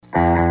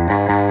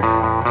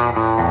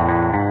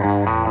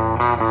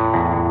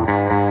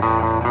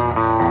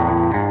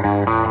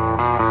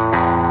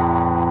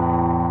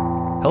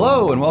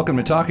welcome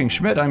to Talking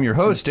Schmidt. I'm your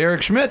host,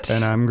 Eric Schmidt.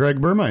 And I'm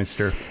Greg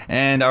Burmeister.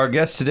 And our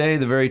guest today,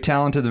 the very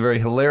talented, the very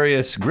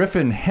hilarious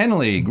Griffin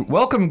Hennelly.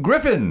 Welcome,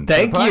 Griffin.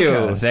 Thank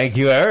you. Thank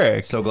you,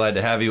 Eric. So glad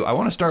to have you. I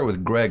want to start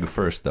with Greg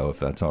first, though, if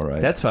that's all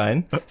right. That's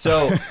fine.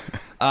 So,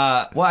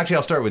 well, actually,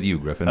 I'll start with you,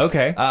 Griffin.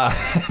 Okay.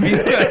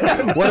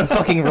 What a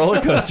fucking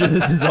roller coaster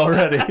this is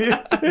already.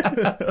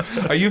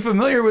 Are you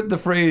familiar with the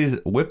phrase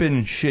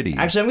whipping shitties?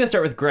 Actually, I'm going to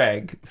start with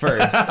Greg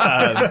first.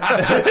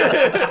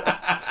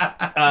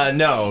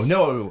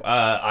 No,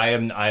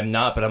 I'm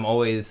not, but I'm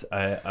always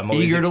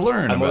eager to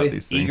learn. I'm always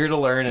these things. eager to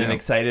learn and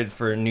excited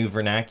for new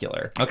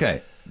vernacular.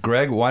 Okay,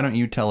 Greg, why don't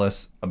you tell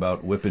us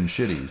about whipping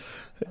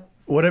shitties?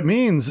 What it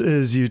means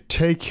is you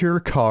take your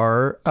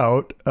car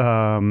out.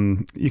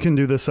 You can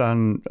do this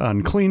on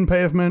clean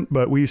pavement,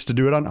 but we used to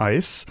do it on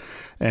ice.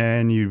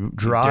 And you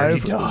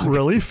drive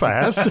really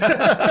fast.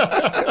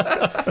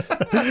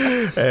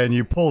 And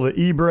you pull the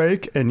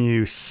e-brake and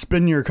you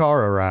spin your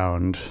car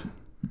around.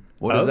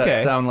 What does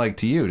that sound like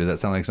to you? Does that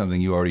sound like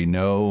something you already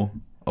know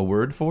a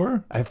word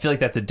for? I feel like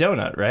that's a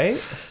donut, right?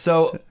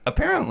 So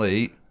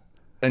apparently,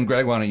 and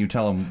Greg, why don't you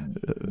tell them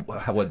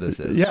what this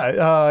is?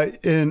 Yeah,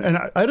 and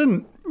I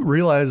didn't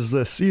realize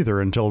this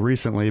either until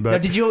recently. But now,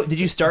 did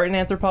you start in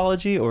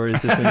anthropology, or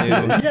is this a new?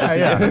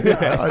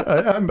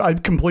 Yeah. I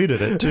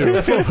completed it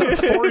too.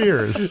 4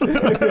 years.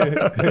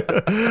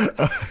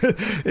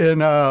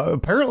 And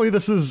apparently,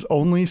 this is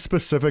only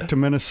specific to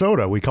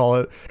Minnesota. We call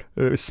it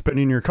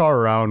spinning your car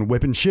around,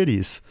 whipping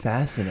shitties.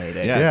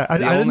 Fascinating. Yeah, I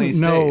didn't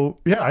know.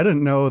 Yeah, I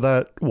didn't know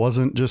that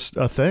wasn't just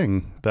a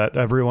thing that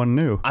everyone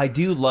knew. I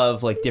do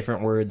love like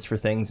different words for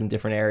things in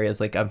different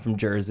areas. Like I'm from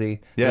Jersey.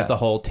 Yeah. There's the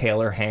whole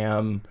Taylor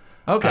ham.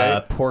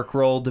 Pork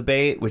roll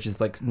debate, which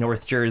is like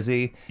North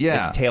Jersey. Yeah.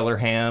 It's Taylor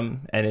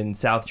ham, and in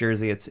South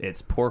Jersey,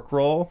 it's pork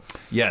roll.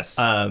 Yes.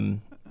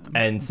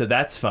 And so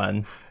that's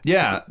fun.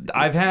 Yeah,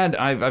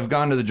 I've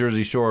gone to the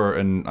Jersey Shore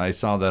and I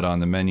saw that on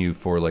the menu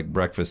for like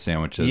breakfast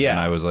sandwiches. Yeah. And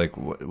I was like,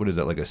 what is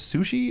that, like a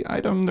sushi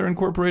item they're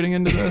incorporating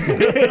into this?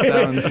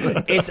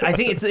 I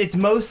think it's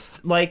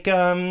most like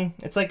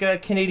it's like a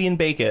Canadian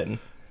bacon.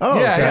 Oh,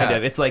 yeah, kind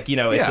of. It's like, you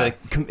know, it's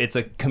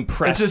a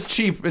compressed. It's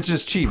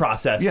just cheap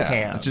processed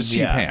ham. It's just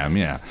cheap ham.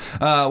 Yeah.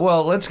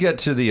 Well, let's get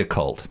to the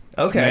occult.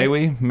 Okay. May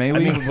we? I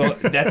mean, well,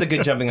 that's a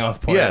good jumping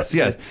off point.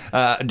 Yes.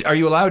 Are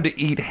you allowed to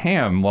eat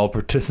ham while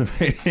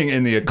participating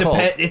in the occult?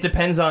 It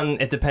depends on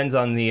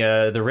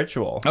the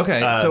ritual.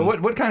 Okay. So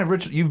what kind of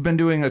ritual? You've been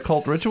doing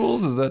occult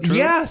rituals? Is that true?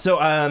 Yeah. So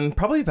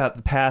probably about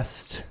the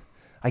past,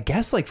 I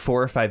guess, like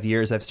 4 or 5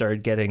 years, I've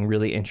started getting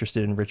really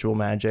interested in ritual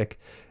magic.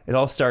 It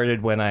all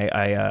started when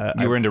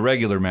you were into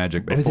regular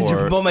magic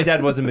before. Well, my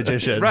dad was a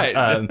magician, right?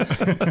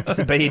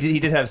 But he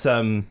did have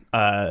some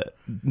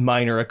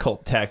minor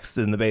occult texts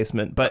in the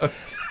basement. But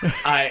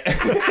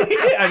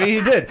he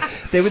did.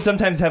 They would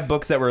sometimes have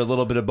books that were a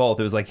little bit of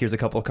both. It was like, here's a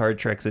couple of card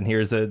tricks, and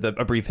here's a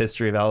brief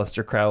history of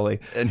Aleister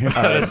Crowley, and here's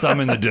how to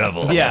summon the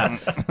devil. Yeah.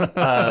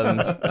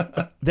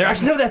 There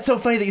actually, no, that's so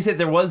funny that you said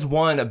there was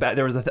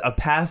a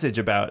passage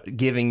about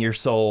giving your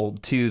soul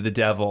to the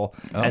devil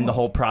and the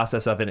whole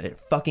process of it. It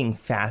fucking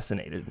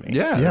fascinated me.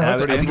 Yeah,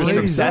 that's I became crazy.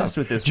 obsessed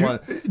with this one.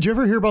 Did you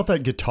ever hear about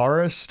that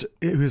guitarist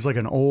who's like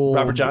an old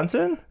Robert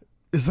Johnson?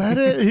 Is that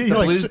it? The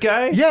blues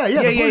guy? Yeah,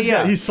 the blues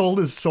guy. He sold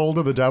his soul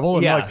to the devil,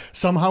 and Yeah. like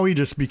somehow he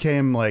just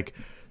became like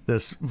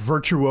this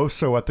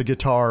virtuoso at the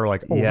guitar,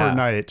 like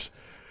overnight.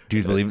 Do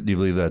you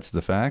believe that's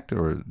the fact,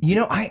 or You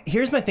know,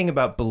 here's my thing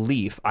about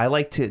belief. I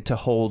like to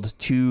hold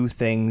two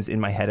things in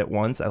my head at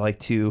once. I like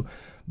to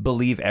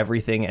believe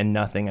everything and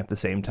nothing at the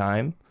same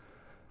time.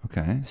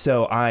 okay?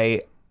 So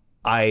I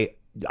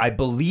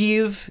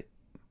believe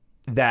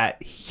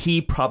that he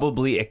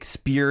probably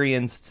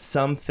experienced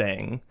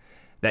something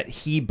that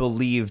he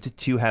believed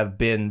to have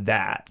been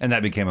that, And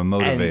that became a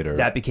motivator. and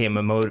that became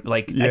a motive.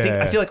 Like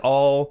I feel like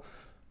all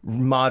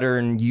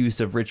modern use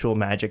of ritual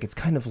magic, it's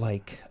kind of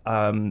like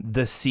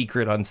The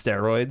Secret on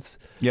steroids.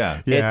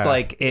 Yeah. It's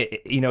like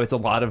it's a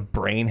lot of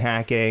brain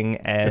hacking,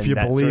 and If you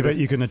that believe sort of, it,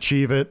 you can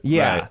achieve it.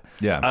 yeah, Right.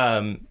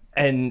 Yeah.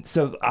 and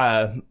so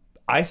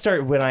I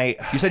started when I.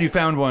 You said you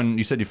found one.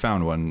 You said you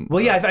found one. Well,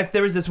 yeah,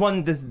 there was this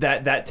one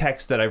that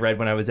text that I read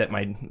when I was at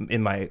my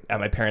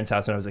parents'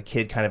 house when I was a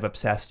kid. Kind of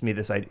obsessed me.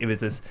 It was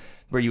this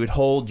where you would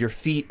hold your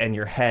feet and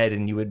your head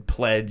and you would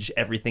pledge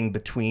everything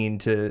between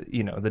to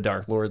the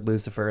Dark Lord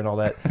Lucifer and all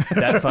that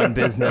fun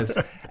business.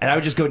 And I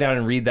would just go down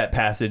and read that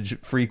passage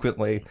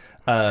frequently.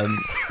 But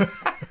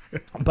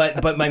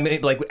my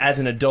like as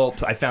an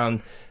adult, I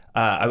found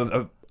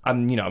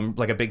I'm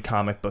like a big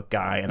comic book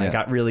guy, and I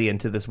got really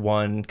into this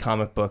one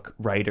comic book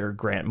writer,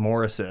 Grant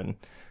Morrison,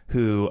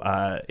 who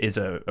is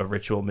a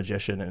ritual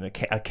magician and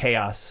a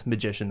chaos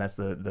magician. That's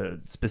the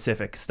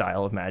specific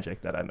style of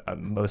magic that I'm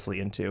mostly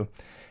into.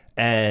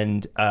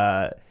 And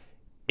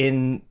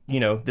in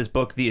this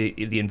book, the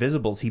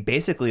Invisibles, he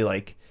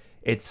basically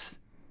it's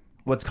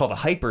what's called a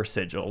hyper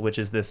sigil, which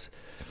is this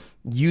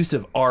use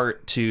of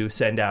art to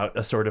send out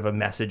a sort of a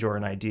message or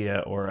an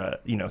idea or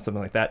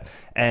something like that.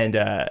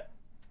 And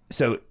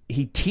so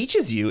he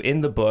teaches you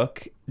in the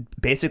book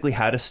basically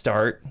how to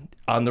start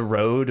on the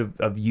road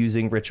of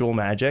using ritual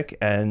magic.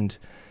 And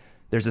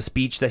there's a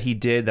speech that he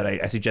did that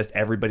I suggest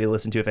everybody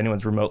listen to if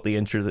anyone's remotely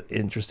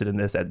interested in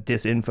this, at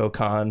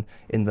DisinfoCon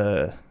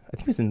I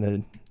think it was in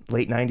the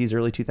late 90s,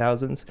 early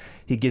 2000s.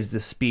 He gives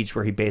this speech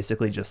where he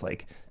basically just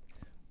like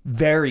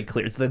very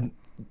clear. It's the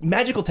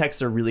magical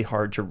texts are really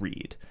hard to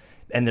read,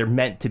 and they're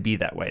meant to be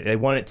that way. They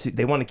want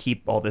to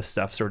keep all this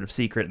stuff sort of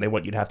secret, and they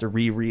want you to have to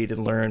reread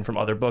and learn from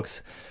other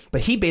books.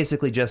 But he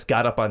basically just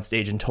got up on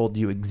stage and told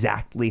you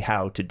exactly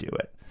how to do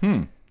it.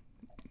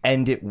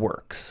 And it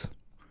works.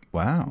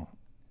 Wow.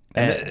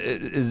 And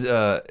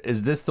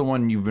is this the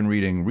one you've been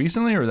reading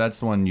recently, or that's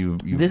the one you?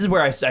 This is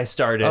where I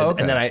started,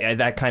 and then I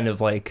that kind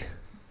of like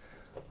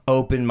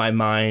opened my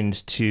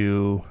mind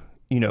to,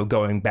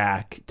 going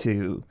back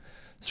to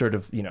sort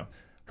of,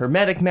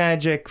 Hermetic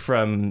magic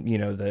from,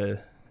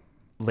 the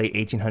late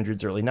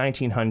 1800s, early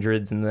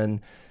 1900s, and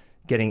then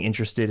getting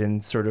interested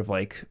in sort of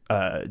like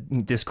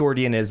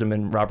Discordianism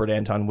and Robert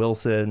Anton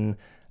Wilson,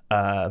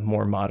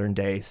 more modern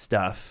day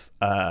stuff.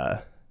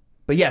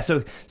 But yeah,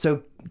 so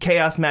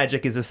chaos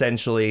magic is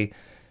essentially,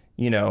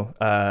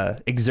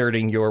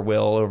 exerting your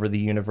will over the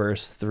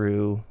universe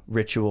through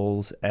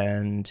rituals,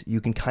 and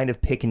you can kind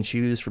of pick and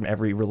choose from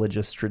every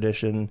religious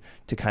tradition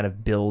to kind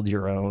of build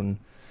your own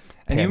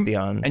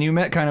pantheon. And you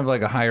met kind of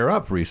like a higher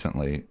up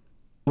recently.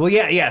 Well,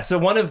 yeah. So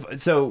one of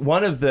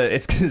the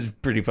it's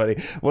pretty funny.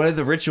 One of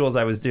the rituals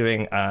I was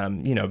doing,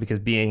 because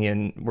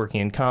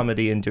working in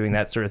comedy and doing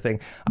that sort of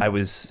thing, I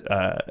was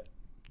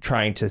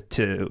trying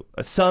to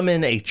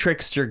summon a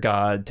trickster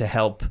god to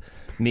help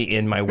me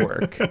in my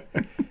work.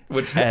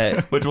 Which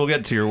we'll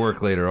get to your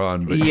work later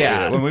on. But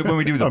yeah, when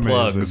we do the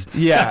plugs.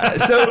 Yeah.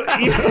 So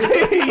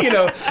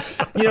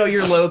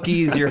your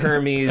Lokis, your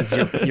Hermes,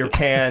 your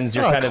Pans,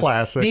 your kind of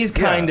classic. These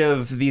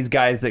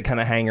guys that kind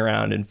of hang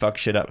around and fuck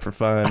shit up for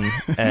fun.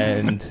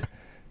 And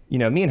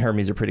me and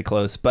Hermes are pretty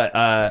close, but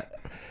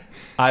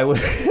I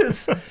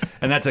was.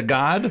 And that's a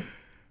god?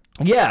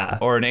 Yeah.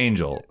 Or an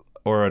angel?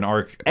 Or an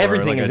arc?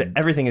 Everything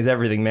is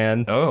everything,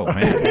 man. Oh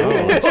man!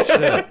 Oh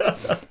shit!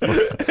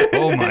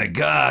 Oh my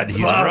God!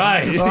 He's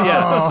right.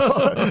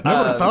 Oh,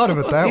 never thought of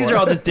it that way. These are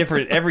all just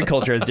different. Every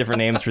culture has different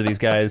names for these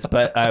guys.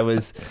 But I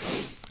was,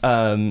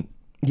 I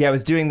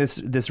was doing this,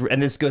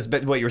 and this goes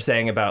back to what you were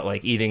saying about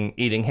like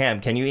eating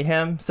ham. Can you eat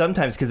ham?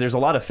 Sometimes, because there's a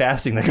lot of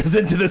fasting that goes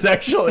into this.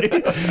 Actually,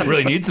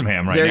 really need some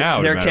ham right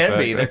now. There can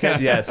be.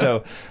 Yeah.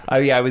 So,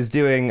 I was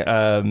doing.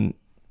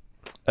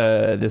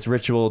 This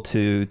ritual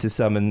to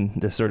summon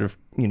this sort of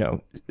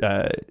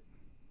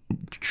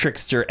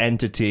trickster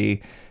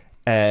entity.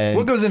 And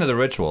what goes into the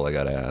ritual? I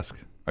gotta ask.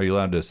 Are you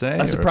allowed to say?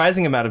 A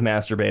surprising amount of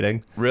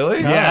masturbating. Really?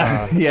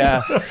 Yeah.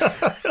 Yeah.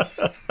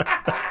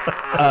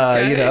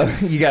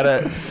 You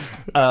gotta.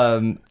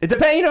 It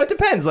depends. It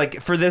depends.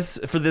 Like for this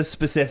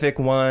specific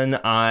one,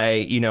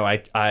 I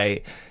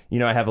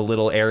have a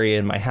little area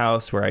in my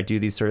house where I do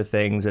these sort of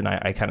things, and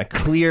I kind of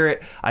clear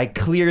it. I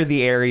clear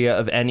the area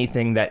of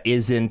anything that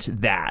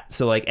isn't that.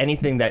 So like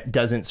anything that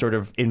doesn't sort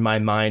of, in my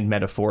mind,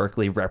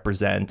 metaphorically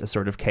represent a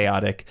sort of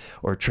chaotic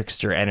or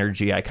trickster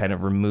energy, I kind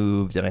of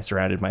removed, and I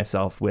surrounded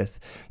myself with,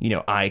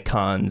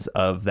 icons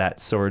of that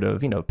sort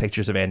of,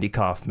 pictures of Andy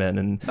Kaufman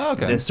and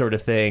this sort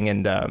of thing.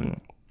 And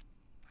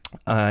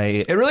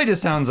it really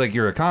just sounds like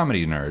you're a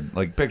comedy nerd.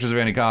 Like pictures of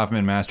Andy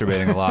Kaufman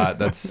masturbating a lot.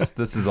 This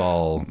is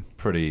all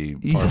pretty.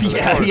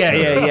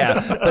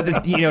 Yeah. But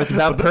it's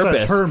about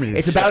purpose.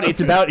 It's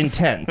about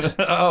intent.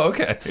 Oh,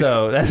 okay.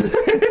 So that's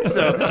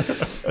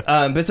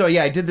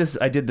I did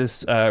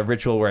this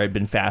ritual where I'd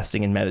been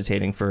fasting and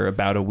meditating for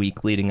about a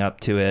week leading up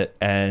to it,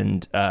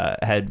 and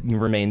had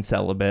remained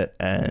celibate,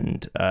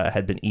 and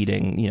had been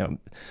eating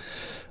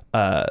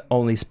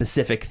only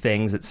specific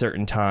things at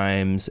certain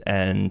times,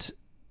 and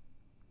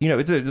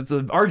it's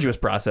an arduous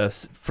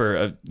process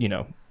for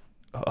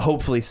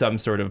hopefully some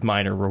sort of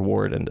minor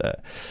reward, and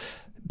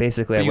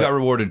basically but you got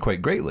rewarded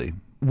quite greatly.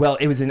 Well,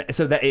 it was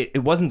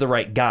it wasn't the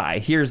right guy.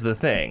 Here's the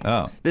thing.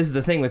 Oh, this is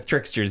the thing with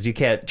tricksters. You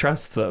can't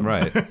trust them.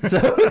 Right.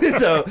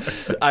 So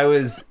I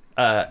was.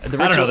 I don't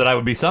know that I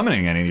would be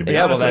summoning any. To be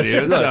honest with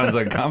you. It sounds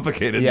like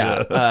complicated.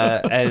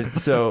 Yeah. And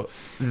so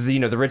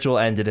the ritual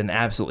ended and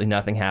absolutely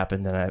nothing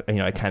happened,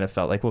 and I kind of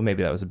felt like, well,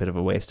 maybe that was a bit of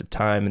a waste of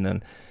time, and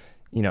then.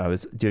 I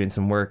was doing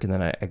some work, and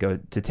then I go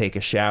to take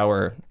a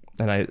shower,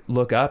 and I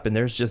look up, and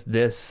there's just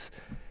this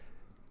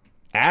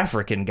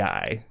African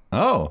guy.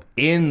 Oh.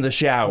 In the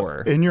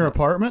shower. In your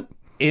apartment?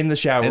 In the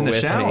shower with me.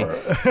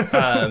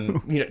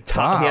 He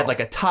had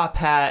like a top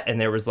hat, and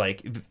there was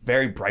like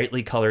very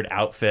brightly colored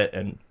outfit,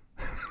 and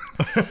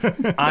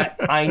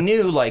I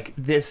knew like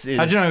this is.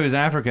 How'd you know he was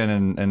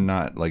African and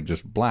not like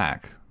just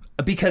black?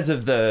 Because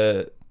of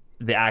the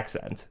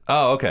accent.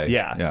 Oh, okay.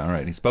 Yeah. Yeah, all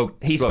right. He spoke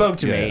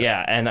to me,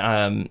 yeah.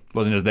 And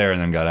wasn't just there and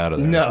then got out of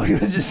there. No, he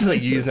was just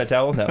like, you using that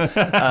towel? No.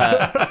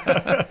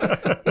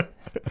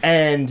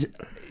 And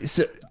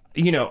so,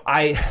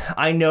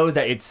 I know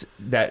that it's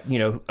that,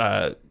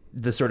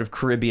 the sort of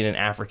Caribbean and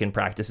African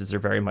practices are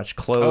very much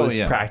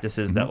closed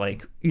practices that,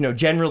 like,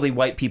 generally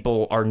white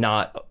people are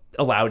not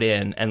allowed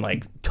in and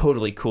like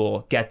totally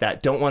cool, get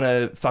that, don't want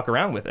to fuck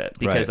around with it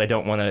because I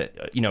don't want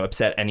to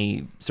upset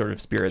any sort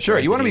of spirit. Sure,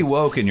 you want to be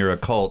woke in your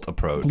occult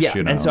approach. Yeah,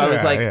 you know? and so I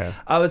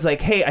was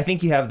like, hey, I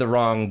think you have the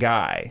wrong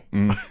guy.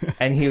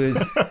 And he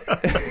was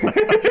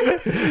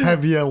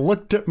have you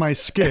looked at my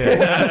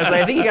skin? I was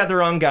like, I think you got the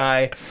wrong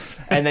guy.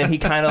 And then he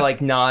kind of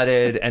like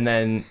nodded and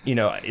then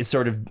it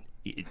sort of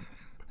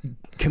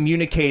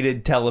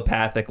communicated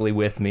telepathically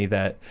with me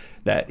that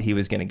he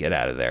was going to get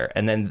out of there.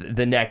 And then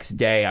the next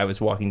day I was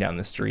walking down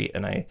the street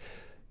and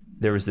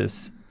there was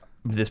this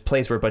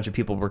place where a bunch of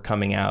people were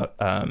coming out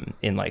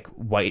in like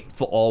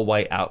all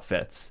white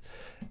outfits.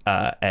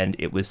 And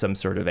it was some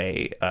sort of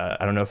I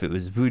don't know if it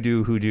was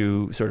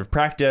hoodoo sort of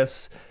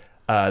practice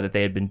that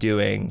they had been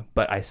doing,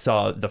 but I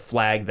saw the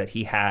flag that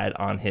he had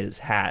on his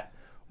hat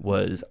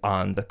was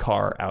on the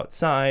car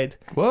outside.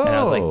 Whoa. And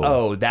I was like,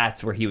 oh,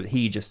 that's where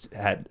he just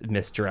had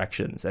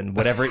misdirections, and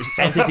whatever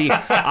entity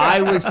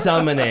I was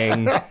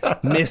summoning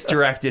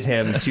misdirected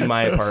him to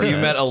my apartment. So you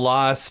met a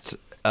lost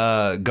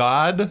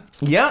god?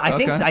 Yeah, I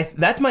think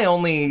that's my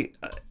only...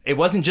 It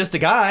wasn't just a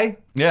guy.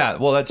 Yeah,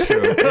 well, that's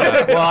true.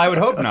 Yeah. Well, I would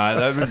hope not.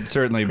 That would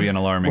certainly be an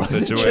alarming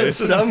situation.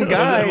 Just some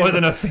guy. It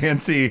wasn't a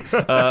fancy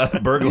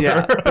burglar.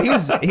 Yeah,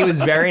 he was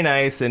very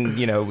nice, and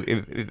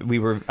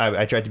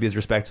I tried to be as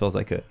respectful as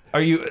I could.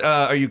 Are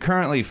you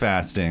currently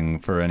fasting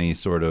for any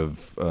sort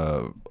of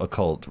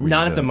occult reason?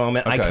 Not at the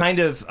moment. Okay. I kind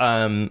of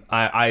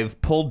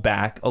I've pulled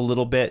back a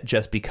little bit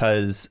just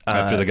because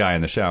after the guy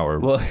in the shower.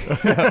 Well,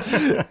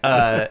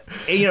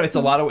 it's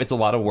a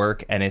lot of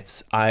work, and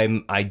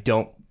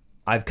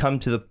I've come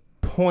to the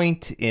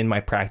point in my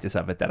practice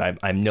of it that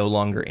I'm no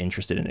longer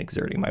interested in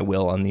exerting my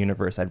will on the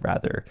universe. I'd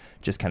rather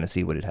just kind of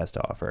see what it has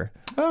to offer.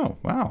 Oh,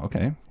 wow.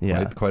 Okay.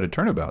 Yeah. Quite a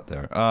turnabout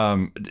there.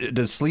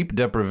 Does sleep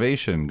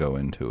deprivation go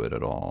into it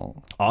at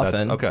all?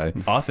 Often. Okay.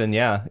 Often,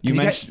 yeah. You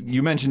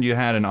mentioned you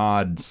had an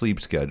odd sleep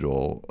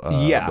schedule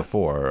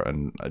before,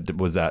 and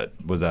was that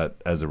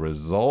as a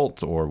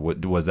result, or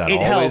was that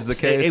always helps. the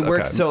case? It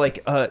worked. Okay. So like,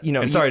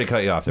 And sorry to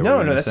cut you off there.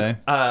 No, that's.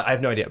 I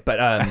have no idea, but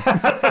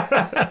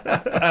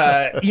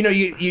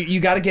you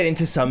got to get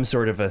into some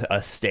sort of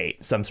a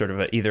state, some sort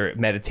of either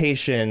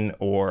meditation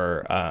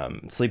or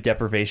sleep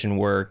deprivation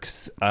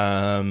works,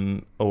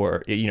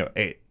 or you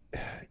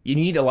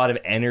need a lot of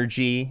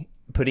energy,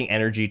 putting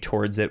energy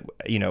towards it,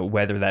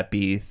 whether that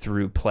be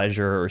through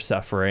pleasure or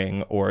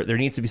suffering, or there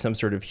needs to be some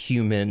sort of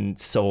human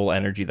soul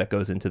energy that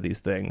goes into these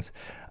things.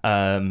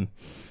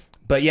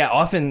 But yeah,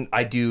 often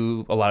I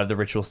do a lot of the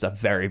ritual stuff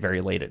very, very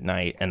late at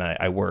night, and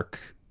I work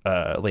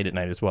late at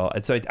night as well.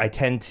 And so I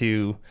tend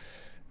to,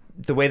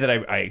 the way that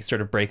I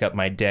sort of break up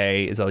my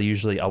day is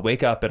I'll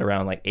wake up at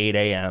around like 8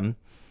 a.m.,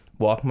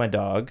 walk my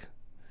dog,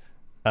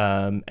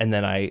 and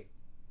then I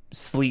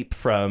sleep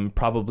from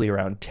probably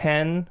around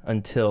 10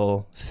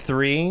 until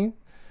 3.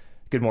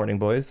 Good morning,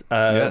 boys.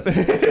 Yes.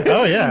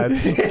 Oh yeah,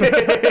 it's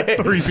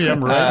 3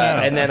 p.m. right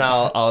now. And then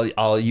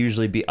I'll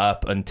usually be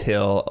up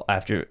until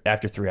after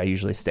 3. I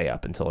usually stay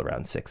up until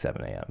around 6,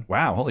 7 a.m.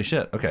 Wow, holy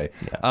shit. Okay.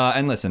 Yeah.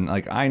 And listen,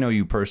 like, I know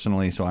you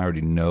personally, so I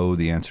already know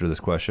the answer to this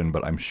question,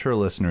 but I'm sure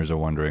listeners are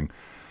wondering,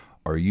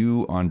 are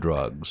you on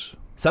drugs?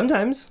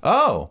 Sometimes.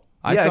 Oh.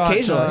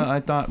 Occasionally. I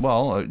thought,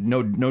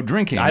 no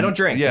drinking. I don't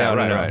drink. Yeah,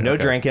 No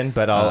okay. drinking,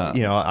 but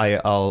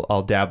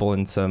I'll dabble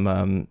in some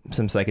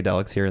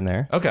psychedelics here and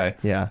there. Okay.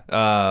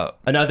 Yeah.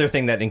 Another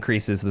thing that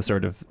increases the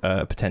sort of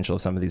potential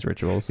of some of these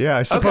rituals. Yeah,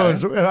 I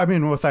suppose. Okay. I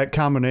mean, with that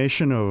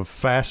combination of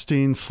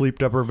fasting, sleep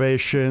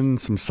deprivation,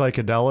 some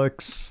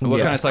psychedelics.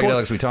 What kind of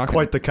psychedelics are we talking?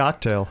 Quite the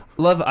cocktail.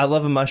 I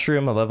love a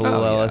mushroom. I love a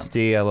little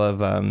LSD. I love.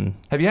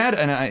 Have you had?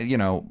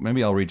 And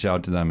maybe I'll reach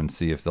out to them and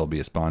see if they'll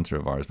be a sponsor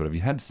of ours. But have you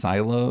had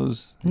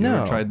Silos? No. You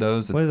ever tried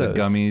those? It's the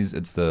gummies.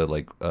 It's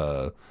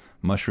the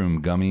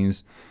mushroom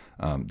gummies.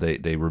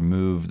 They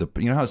remove the.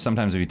 You know how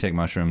sometimes if you take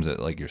mushrooms, it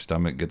your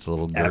stomach gets a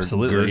little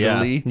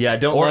gurgly. Yeah.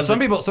 Don't. Or some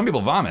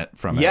people vomit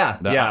from it. Yeah.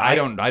 I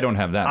don't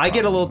have that. I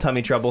get a little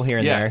tummy trouble here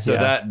and there. So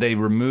that they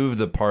remove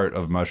the part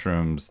of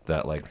mushrooms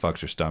that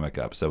fucks your stomach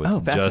up. So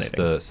it's just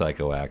the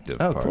psychoactive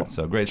part. Cool.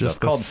 So great Just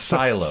stuff. Called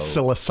Silo.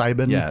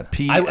 Psilocybin. Yeah.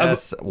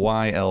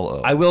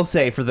 PSYLO. I will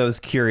say, for those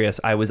curious,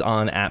 I was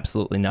on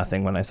absolutely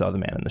nothing when I saw the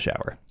man in the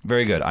shower.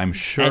 Very good. I'm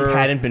sure. And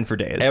hadn't been for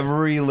days.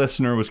 Every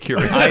listener was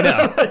curious. I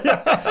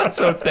know.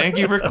 So thank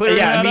you for clearing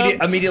that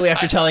up. Immediately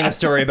after telling a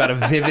story about a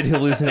vivid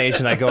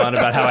hallucination, I go on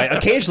about how I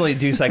occasionally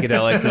do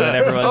psychedelics, and then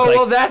everyone's like,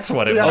 well, that's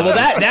what it was. Oh, well,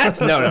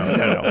 that's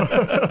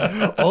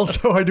no.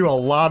 Also, I do a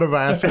lot of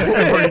acid.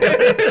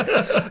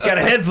 Got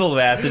a head full of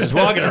acid just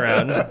walking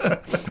around.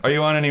 Are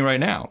you on any right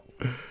now?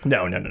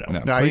 No. No,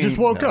 he just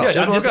woke up. Yeah,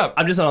 just woke up.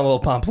 I'm just on a little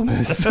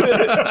pamplemousse.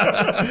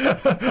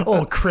 A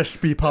little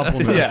crispy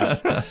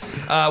pamplemousse.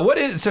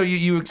 Yeah. So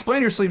you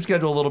explain your sleep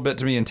schedule a little bit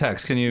to me in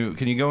text. Can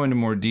you go into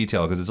more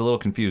detail, because it's a little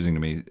confusing to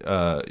me?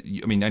 I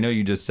mean, I know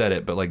you just said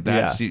it, but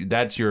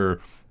that's your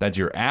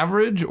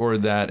average, or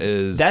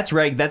that's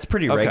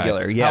pretty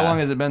regular. Yeah. How long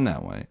has it been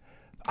that way?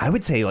 I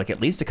would say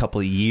at least a couple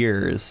of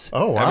years.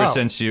 Oh, wow. Ever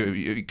since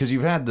because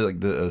you've had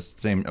the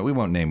same. We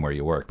won't name where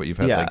you work, but you've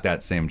had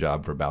that same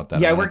job for about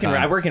that. Yeah, amount of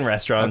time. I work in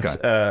restaurants.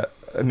 Okay.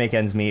 make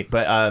ends meet.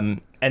 But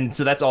and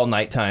so that's all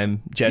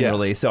nighttime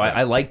generally. Yeah. So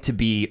I like to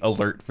be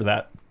alert for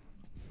that.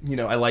 You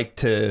know, I like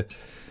to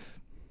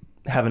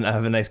have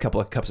a nice couple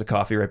of cups of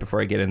coffee right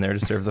before I get in there to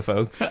serve the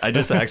folks. I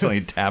just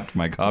accidentally tapped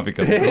my coffee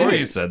cup before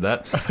you said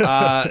that.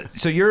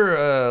 So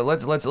you're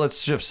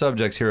let's shift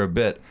subjects here a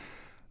bit.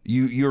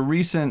 You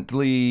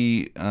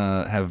recently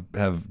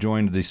have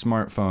joined the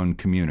smartphone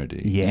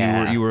community.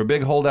 Yeah, you were a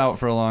big holdout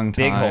for a long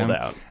time. Big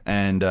holdout.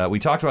 And we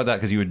talked about that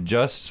because you had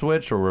just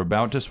switched or were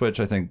about to switch.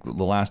 I think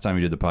the last time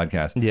you did the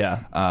podcast.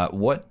 Yeah.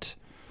 What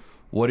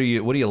are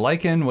you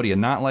liking? What are you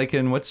not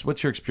liking?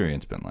 What's your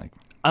experience been like?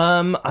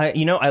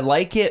 I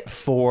like it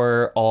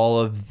for all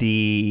of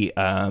the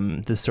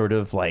sort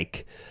of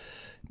like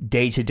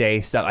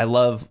day-to-day stuff. I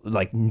love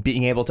like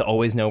being able to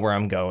always know where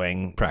I'm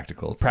going.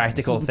 Practical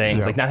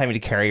things, like not having to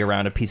carry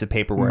around a piece of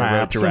paper where I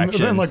wrote directions.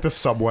 And then like the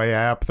subway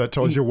app that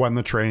tells you when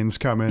the trains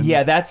come in.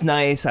 Yeah, that's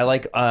nice. I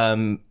like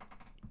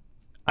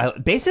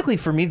basically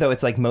for me though,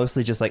 it's like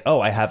mostly just like, oh,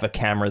 I have a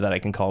camera that I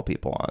can call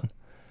people on.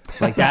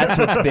 Like that's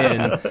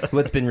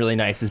what's been really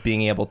nice is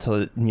being able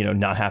to, you know,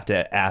 not have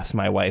to ask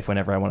my wife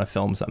whenever I want to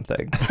film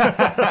something.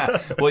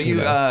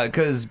 Well,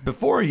 because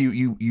before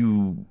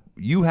you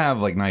have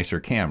like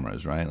nicer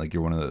cameras, right? Like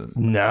you're one of the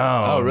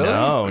No. Oh, really?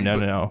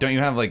 No. Don't you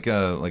have like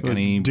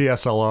any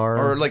DSLR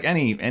or like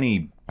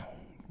any?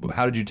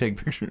 How did you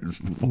take pictures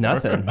before?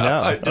 Nothing.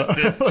 No. I just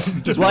did.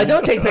 Well, I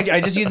don't take pictures. I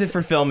just use it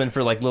for film and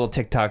for like little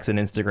TikToks and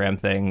Instagram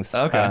things.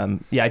 Okay.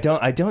 Yeah,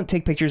 I don't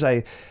take pictures.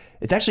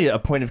 It's actually a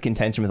point of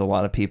contention with a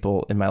lot of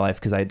people in my life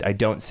because I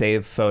don't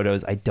save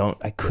photos. I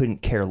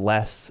couldn't care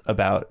less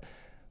about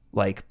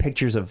like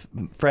pictures of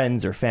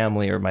friends or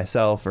family or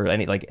myself or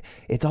any, like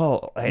it's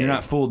all. You're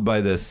not fooled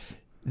by this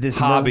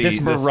hobby, this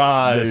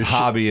mirage, this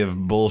hobby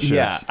of bullshit.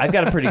 Yeah, I've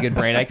got a pretty good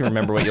brain. I can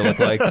remember what you look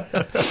like.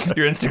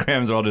 Your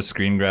Instagrams are all just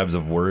screen grabs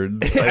of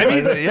words. I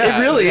mean, it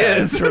really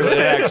is.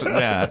 Actually,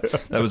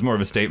 that was more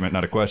of a statement,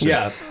 not a question.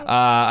 Yeah.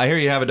 I hear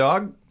you have a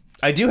dog.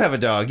 I do have a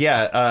dog,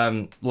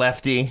 yeah.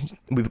 Lefty.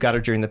 We've got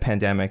her during the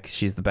pandemic.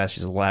 She's the best.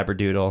 She's a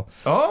Labradoodle.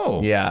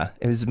 Oh. Yeah.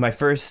 It was my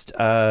first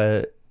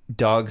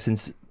dog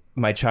since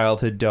my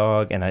childhood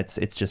dog, and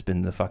it's just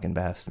been the fucking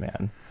best,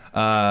 man.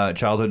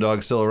 Childhood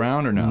dog still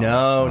around or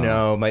no?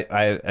 No.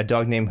 A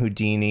dog named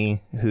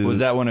Houdini. Who was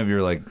that one of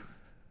your like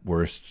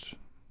worst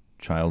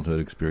childhood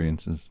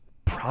experiences?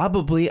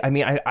 Probably. I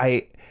mean,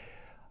 I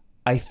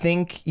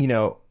think, you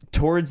know,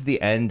 towards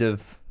the end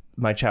of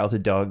my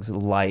childhood dog's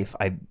life,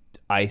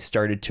 I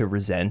started to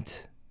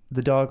resent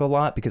the dog a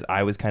lot because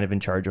I was kind of in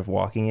charge of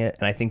walking it.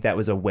 And I think that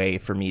was a way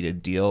for me to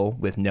deal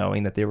with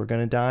knowing that they were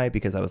going to die,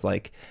 because I was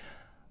like,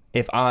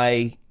 if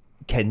I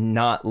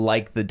cannot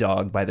like the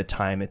dog by the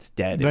time it's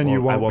dead, then I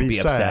won't be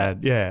upset.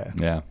 Sad.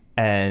 Yeah.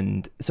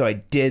 And so I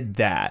did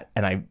that,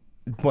 and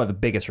one of the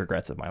biggest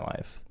regrets of my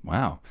life.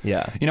 Wow.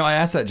 Yeah. You know, I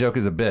asked that joke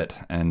as a bit,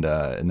 and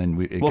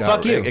then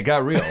fuck you. It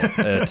got real.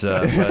 Well,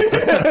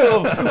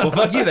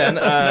 fuck you then.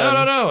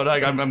 No.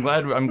 Like, I'm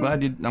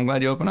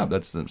glad you open up.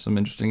 That's some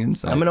interesting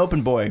insight. I'm an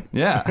open boy.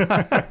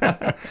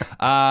 Yeah.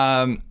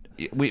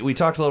 We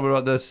talked a little bit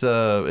about this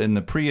in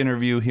the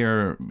pre-interview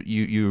here.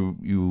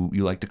 You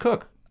like to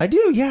cook. I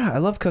do. Yeah, I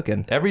love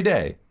cooking every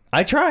day.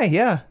 I try.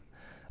 Yeah.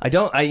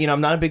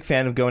 I'm not a big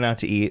fan of going out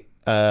to eat.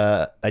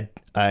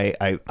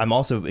 I'm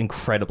also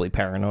incredibly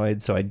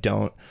paranoid, so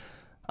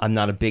I'm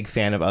not a big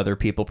fan of other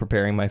people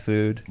preparing my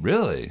food.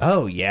 Really?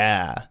 Oh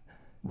yeah.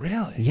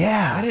 Really?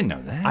 Yeah. I didn't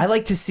know that. I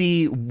like to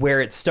see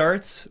where it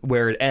starts,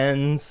 where it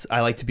ends.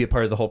 I like to be a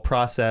part of the whole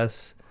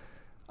process.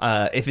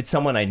 If it's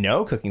someone I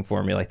know cooking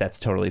for me, like that's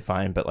totally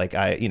fine. But like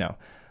having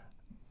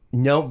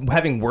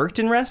worked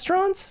in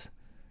restaurants,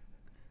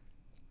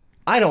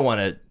 I don't want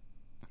to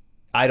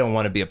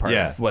be a part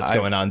of what's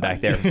going on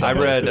back there.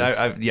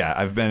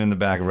 I've been in the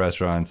back of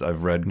restaurants.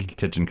 I've read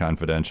Kitchen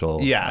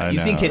Confidential. Yeah,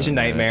 you've seen Kitchen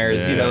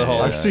Nightmares. You know the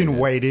whole. I've seen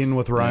Waiting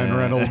with Ryan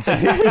Reynolds.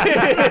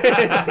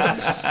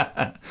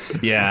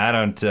 Yeah, I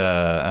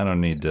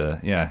don't need to.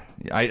 Yeah,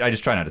 I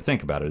just try not to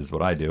think about it. Is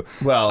what I do.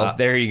 Well,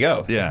 there you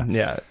go.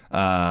 Yeah.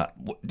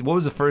 What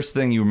was the first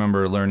thing you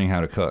remember learning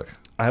how to cook?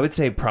 I would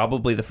say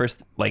probably the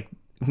first,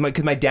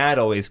 because my dad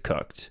always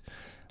cooked,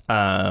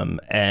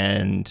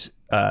 and.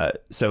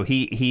 So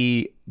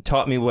he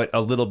taught me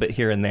a little bit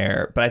here and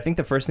there, but I think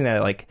the first thing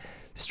that I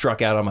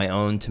struck out on my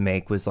own to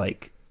make was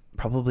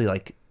probably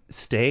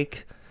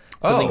steak,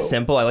 something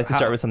simple. I like to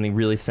start with something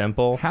really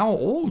simple. How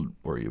old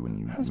were you when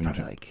you? I was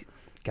probably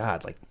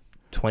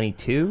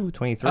 22,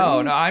 23.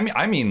 Oh no,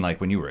 I mean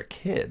when you were a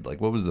kid.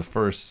 What was the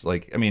first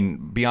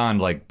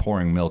beyond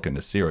pouring milk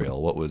into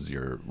cereal? What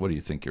do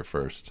you think your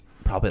first?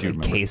 Probably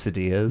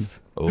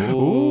quesadillas.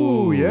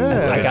 Ooh,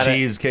 yeah. I got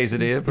cheese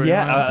quesadilla.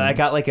 I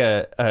got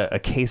a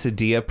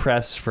quesadilla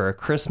press for a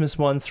Christmas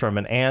once from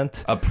an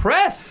aunt. A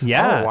press?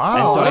 Yeah. Oh,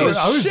 wow. So I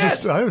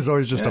was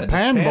always just a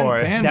pan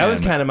boy. That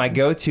was kind of my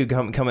go-to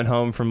coming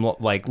home from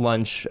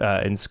lunch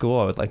in school.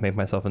 I would make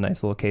myself a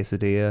nice little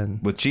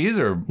quesadilla. With cheese,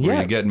 or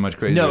were you getting much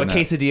crazier? No, than that?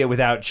 quesadilla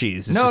without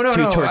cheese. It's No, just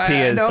no, two no.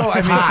 tortillas.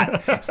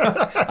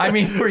 I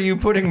mean, were you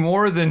putting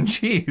more than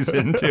cheese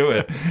into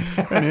it?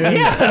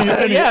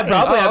 Yeah,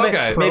 probably. Oh,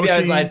 okay. Maybe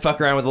Protein. I'd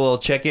fuck around with a little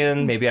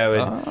chicken. Maybe I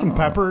would Some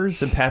peppers.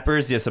 some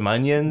peppers, some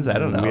onions. I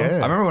don't know. Yeah.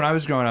 I remember when I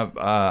was growing up,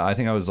 I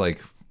think I was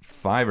like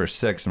 5 or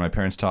 6, and my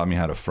parents taught me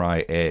how to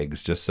fry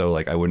eggs just so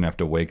like I wouldn't have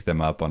to wake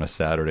them up on a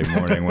Saturday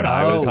morning when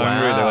I was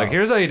hungry. wow. They're like,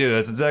 here's how you do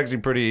this. It's actually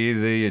pretty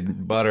easy.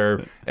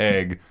 Butter,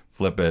 egg,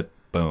 flip it,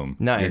 boom.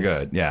 Nice. You're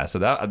good. Yeah, so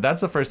that's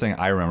the first thing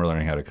I remember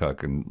learning how to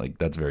cook, and like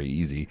that's very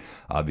easy,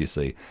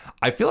 obviously.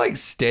 I feel like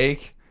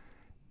steak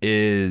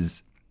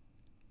is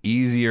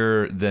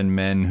easier than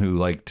men who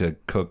like to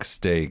cook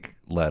steak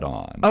let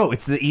on. Oh,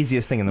 it's the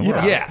easiest thing in the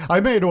world. Yeah. I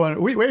made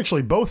one. We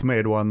actually both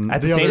made one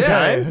At the other same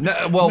day. time?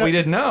 No, well, we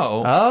didn't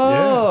know.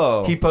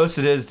 Oh. He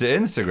posted his to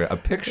Instagram, a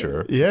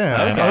picture.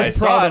 Yeah. And I I was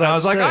saw proud it, of and I that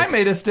was like, I steak.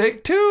 made a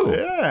steak too.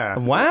 Yeah.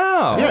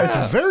 Wow. Yeah,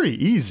 it's very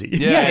easy.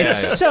 Yeah,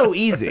 it's so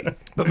easy.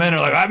 But men are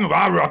like,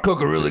 I'll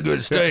cook a really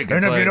good steak. And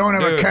It's if you like, don't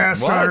have dude, a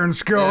cast what? iron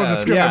skills, Yeah.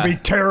 it's going to Yeah. be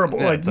terrible.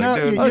 Yeah, like, it's like, no,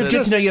 dude, you It's good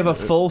just to know you have a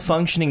full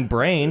functioning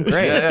brain.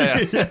 Great.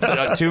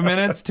 Yeah. 2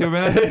 minutes, got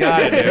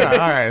it, dude. Yeah, all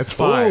right, it's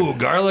fine. Ooh,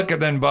 garlic and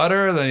then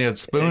butter, then you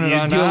spoon it You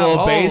on do a top. little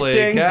Holy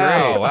basting.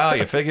 cow. Great. Wow,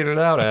 you figured it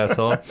out,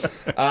 asshole.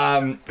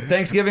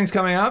 Thanksgiving's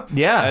coming up.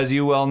 Yeah. As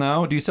you well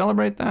know. Do you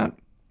celebrate that?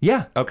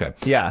 Yeah. Okay.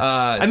 Yeah.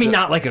 I mean, so-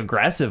 not like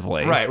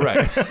aggressively. Right.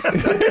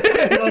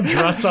 You don't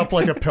dress up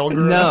like a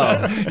pilgrim.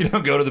 No. You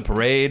don't go to the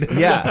parade.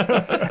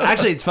 Yeah.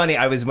 Actually, it's funny.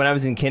 When I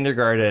was in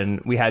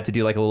kindergarten, we had to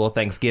do like a little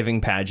Thanksgiving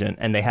pageant,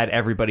 and they had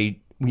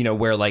everybody,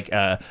 wear like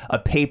a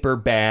paper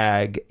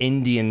bag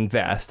Indian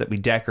vest that we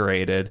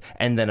decorated,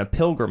 and then a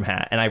pilgrim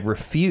hat. And I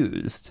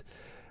refused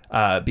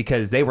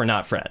because they were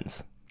not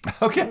friends.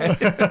 Okay.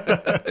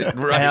 And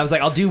I was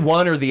like, I'll do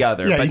one or the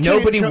other, Yeah, but you can't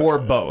nobody co- wore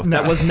both.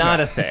 That was not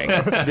a thing.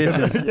 This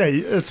is Yeah,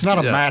 it's not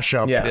a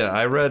mashup. Yeah. Yeah,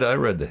 I read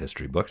the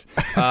history books.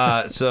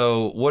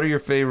 So, what are your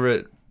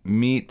favorite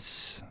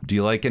meats? Do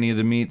you like any of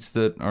the meats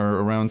that are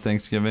around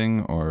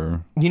Thanksgiving,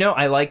 or?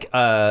 I like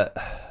a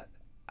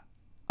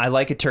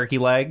turkey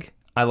leg.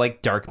 I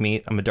like dark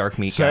meat. I'm a dark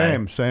meat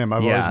guy. Same.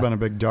 I've Yeah. always been a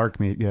big dark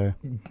meat guy.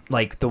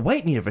 Like the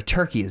white meat of a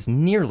turkey is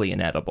nearly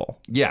inedible.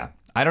 Yeah,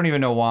 I don't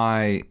even know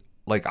why.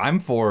 Like, I'm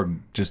for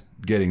just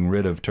getting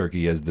rid of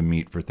turkey as the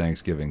meat for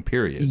Thanksgiving.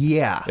 Period.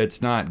 Yeah.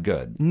 It's not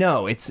good.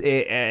 No,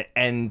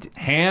 and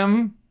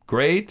Ham,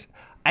 great.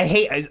 I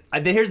hate.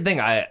 Here's the thing.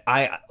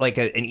 I like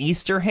an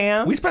Easter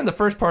ham. We spent the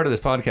first part of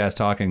this podcast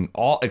talking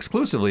all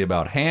exclusively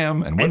about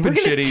ham and and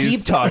whipping we're gonna shitties.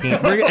 keep talking.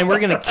 We're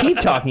gonna keep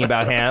talking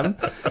about ham.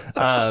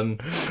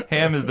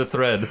 Ham is the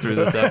thread through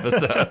this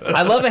episode.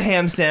 I love a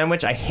ham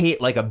sandwich. I hate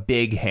like a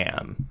big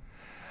ham.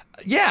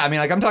 Yeah, I mean,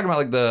 like I'm talking about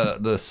like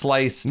the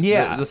sliced,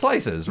 Yeah. the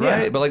slices,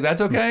 right? Yeah. But like that's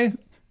okay.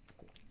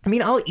 I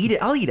mean, I'll eat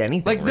it. I'll eat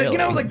anything. Like the, really.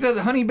 like the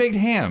honey baked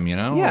ham,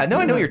 Yeah, no,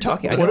 I know what you're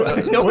talking. I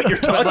know what you're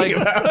talking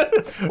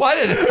about. Why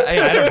did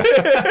I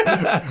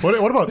don't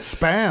know. What about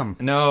spam?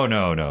 No.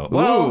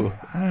 Well,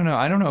 I don't know.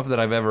 I don't know if that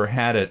I've ever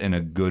had it in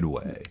a good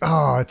way.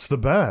 Oh, it's the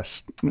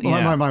best.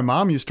 Yeah. My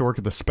mom used to work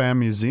at the Spam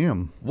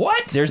Museum.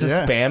 What? There's a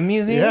Yeah. spam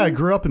museum. Yeah, I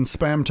grew up in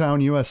Spam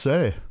Town,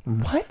 USA.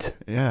 What?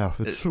 Yeah,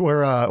 it's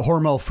where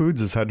Hormel Foods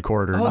is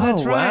headquartered. Oh,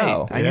 that's Oh, right.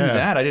 wow. I knew Yeah.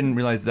 that. I didn't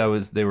realize that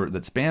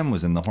spam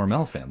was in the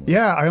Hormel family.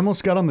 Yeah, I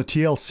almost got on the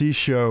TLC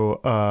show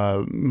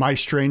My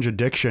Strange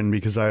Addiction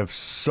because I have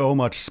so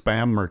much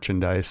spam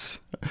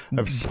merchandise. I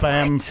have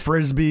spam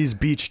frisbees,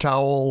 beach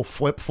towel,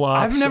 flip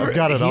flops. I've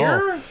got it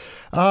here? all.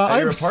 I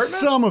your have apartment?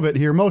 some of it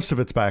here. Most of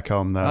it's back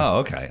home, though. Oh,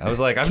 okay. I was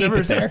like, I've Keep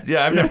never. it there.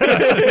 Yeah, I've never.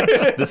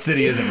 The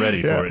city isn't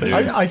ready for it, dude.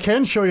 I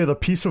can show you the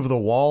piece of the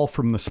wall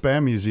from the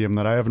Spam Museum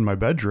that I have in my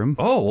bedroom.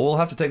 Oh, well, we'll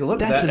have to take a look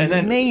That's at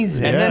that.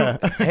 amazing. And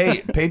then,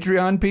 hey,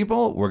 Patreon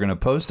people, we're going to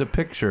post a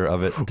picture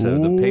of it to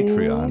the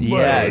Patreon.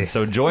 Yes.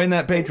 So join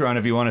that Patreon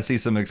if you want to see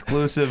some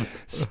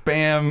exclusive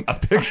a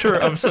picture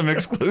of some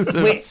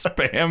exclusive Wait,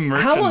 spam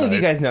merchandise. How long have you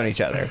guys known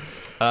each other?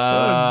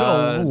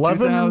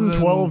 11,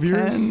 12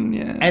 years? 2010,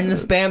 Yeah. And the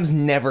spams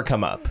never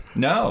come up.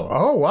 No.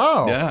 Oh,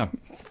 wow. Yeah.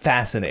 It's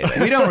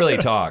fascinating. We don't really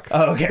talk.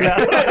 Oh, okay.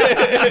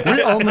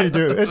 We only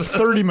do. It's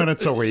 30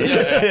 minutes a week.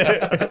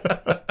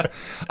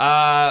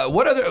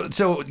 What other?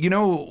 So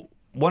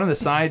one of the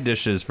side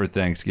dishes for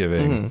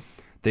Thanksgiving,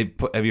 they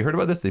put. Have you heard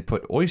about this? They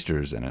put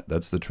oysters in it.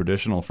 That's the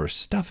traditional for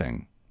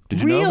stuffing. Did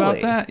you know about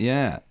Really? that?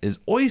 Yeah, is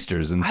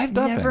oysters and I've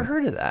stuffing. never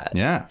heard of that.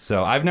 Yeah,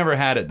 so I've never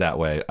had it that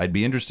way. I'd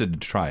be interested to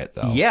try it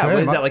though. Yeah, Same. what,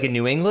 is that like a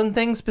New England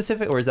thing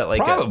specific, or is that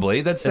like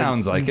Probably. That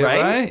sounds like it, right?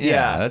 right?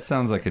 Yeah. That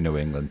sounds like a New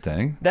England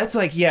thing. That's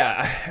like,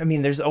 yeah. I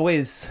mean, there's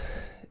always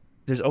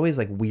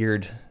like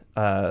weird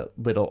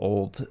little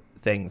old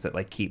things that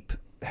like keep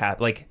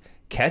like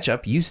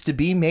ketchup used to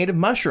be made of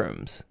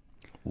mushrooms.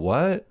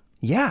 What?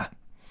 Yeah.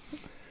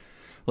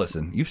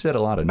 Listen, you've said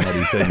a lot of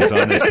nutty things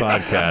on this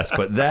podcast,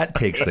 but that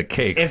takes the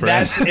cake, If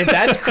friend.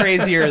 that's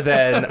crazier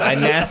than I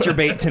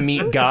masturbate to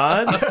meet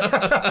gods.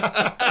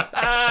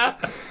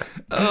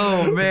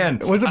 Oh man.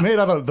 Was it made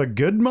out of the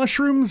good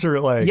mushrooms or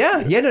like?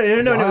 Yeah.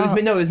 No. Wow.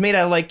 It was made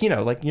out of like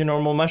like your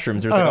normal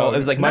mushrooms. There's like it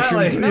was like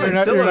mushrooms. Not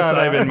like you're not,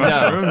 psilocybin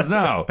mushrooms.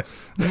 No.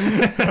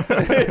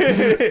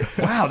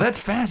 Wow, that's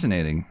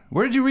fascinating.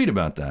 Where did you read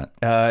about that?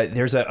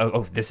 There's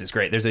this is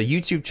great. There's a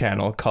YouTube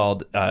channel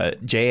called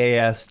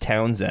JAS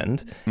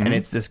Townsend, and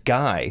it's this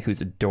guy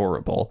who's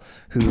adorable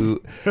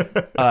who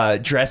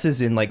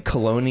dresses in like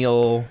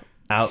colonial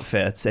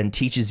outfits and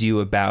teaches you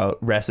about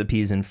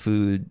recipes and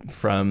food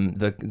from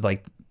the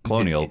like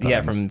Colonial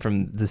times.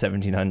 from the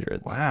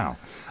 1700s. Wow.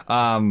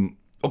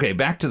 Okay,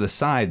 back to the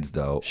sides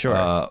though.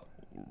 Sure.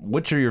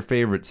 Which are your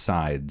favorite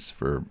sides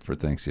for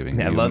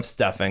Thanksgiving? I love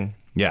stuffing.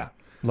 Yeah.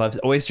 Loves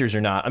oysters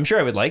or not. I'm sure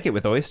I would like it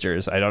with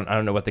oysters. I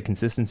don't know what the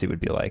consistency would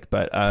be like,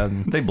 but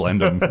They blend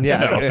them.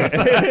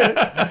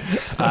 yeah.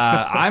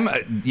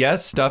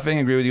 Yes, stuffing.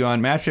 Agree with you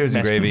on mashed potatoes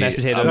and gravy. mashed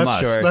potatoes, a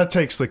must. sure. That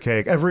takes the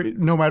cake.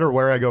 No matter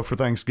where I go for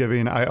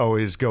Thanksgiving, I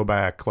always go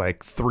back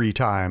like 3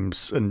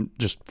 times and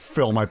just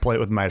fill my plate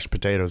with mashed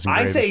potatoes and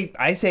gravy.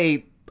 I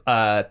say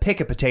pick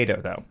a potato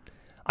though.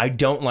 I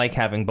don't like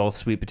having both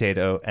sweet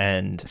potato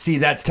and See,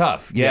 that's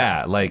tough.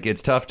 Yeah, like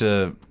it's tough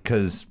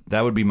because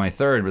that would be my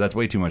third, but that's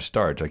way too much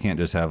starch. I can't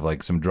just have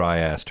like some dry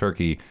ass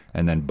turkey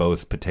and then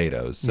both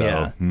potatoes. So,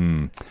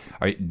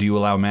 Yeah. Do you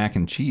allow mac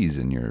and cheese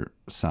in your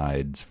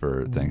sides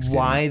for Thanksgiving?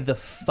 Why the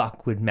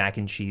fuck would mac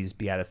and cheese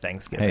be out of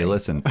Thanksgiving? Hey,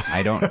 listen,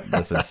 I don't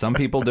listen. Some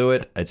people do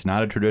it. It's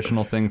not a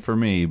traditional thing for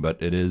me,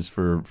 but it is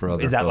for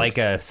other. Is that folks. like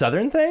a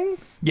Southern thing?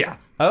 Yeah.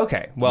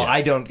 Okay. Well,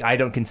 Yeah. I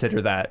don't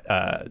consider that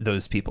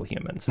those people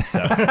humans.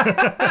 So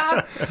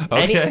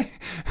Okay.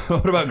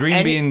 What about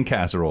green bean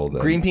casserole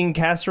then? green bean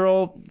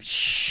casserole,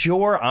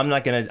 sure. I'm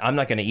not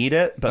gonna eat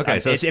it, but Okay,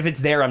 so if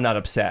it's there, I'm not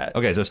upset.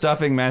 Okay, so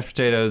stuffing, mashed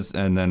potatoes,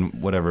 and then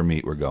whatever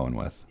meat we're going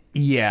with.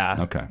 Yeah.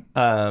 Okay.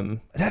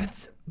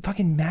 That's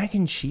fucking mac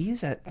and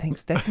cheese at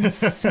Thanksgiving.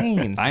 That's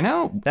insane. I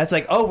know. That's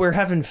like, oh, we're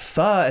having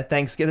pho at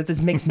Thanksgiving. That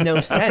just makes no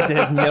sense. It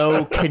has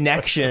no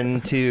connection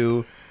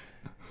to.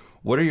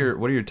 What are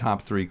your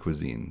top 3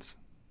 cuisines?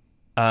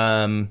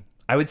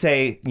 I would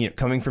say,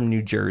 coming from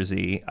New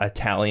Jersey,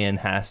 Italian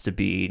has to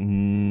be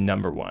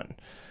number 1.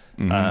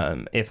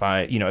 If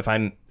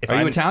I'm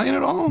Are you Italian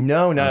at all?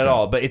 No, not at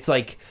all. But it's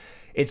like,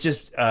 it's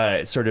just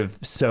sort of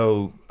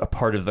so a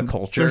part of the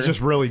culture. There's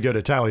just really good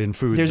Italian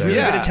food. There's there.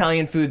 really good Yeah.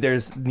 Italian food.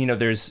 There's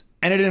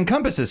And it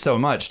encompasses so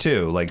much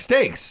too, like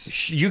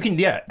steaks. you can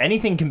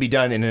anything can be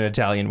done in an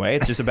Italian way.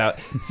 It's just about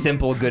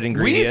simple, good We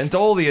ingredients.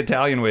 stole the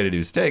Italian way to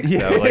do steaks,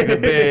 though. Like the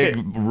big,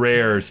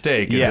 rare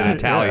steak is Yeah. an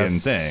Italian Yeah,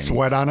 thing.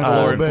 sweat on it a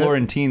little bit.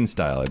 Florentine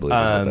style, I believe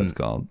is what that's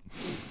called.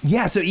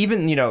 Yeah, so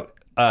even,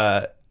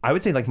 I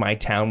would say like my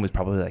town was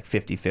probably like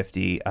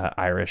 50-50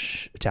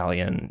 Irish,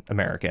 Italian,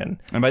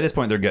 American. And by this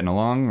point, they're getting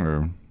along,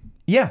 or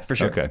Yeah, for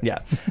sure. Okay. Yeah.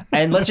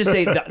 And let's just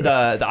say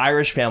the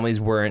Irish families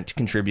weren't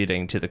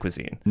contributing to the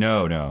cuisine.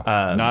 no,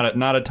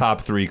 not a top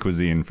 3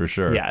 cuisine for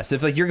sure. Yeah, so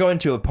if like you're going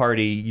to a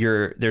party,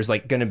 there's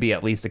like going to be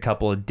at least a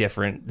couple of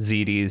different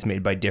ziti's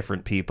made by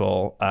different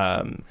people.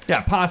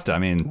 Yeah, pasta. I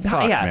mean,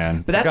 fuck,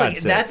 man. But For God's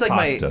sake,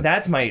 pasta.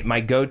 that's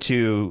my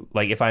go-to.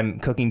 Like if I'm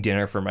cooking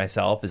dinner for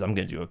myself, is I'm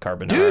going to do a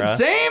carbonara.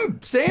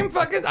 Dude, same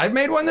fucking. I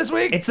made one this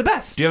week. It's the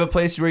best. Do you have a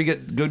place where you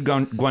get good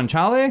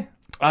guanciale?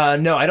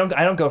 No, I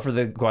don't go for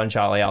the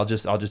guanciale. I'll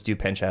just do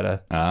pancetta.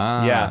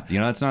 Ah,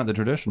 Yeah. that's not the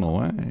traditional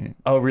way.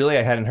 Oh, really?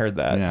 I hadn't heard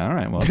that. Yeah, all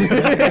right. Well,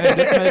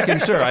 just making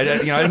sure. I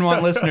didn't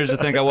want listeners to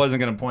think I wasn't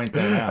going to point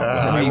that out.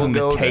 I will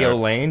go Mateo there.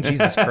 Lane.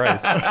 Jesus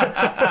Christ.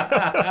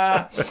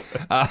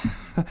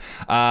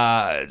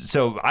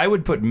 So I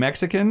would put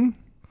Mexican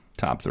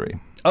top 3.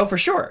 Oh, for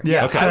sure.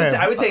 Yeah, Okay.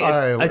 I would say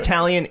I-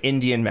 Italian,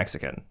 Indian,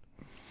 Mexican.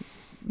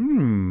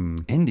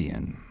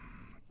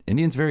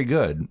 Indian's very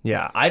good.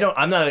 Yeah,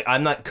 I'm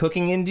not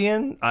cooking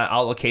Indian.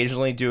 I'll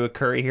occasionally do a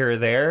curry here or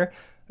there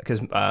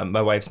because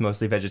my wife's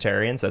mostly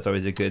vegetarian, so that's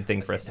always a good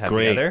thing for us to have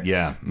Great, together.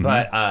 yeah. Mhm.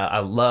 But I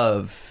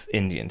love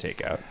Indian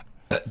takeout.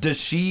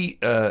 Does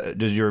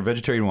your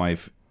vegetarian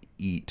wife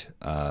eat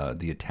the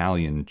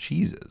Italian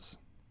cheeses?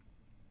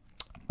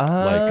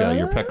 Like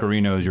your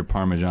pecorinos, your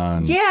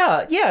parmesan.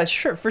 Yeah,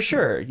 sure, for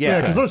sure. Yeah,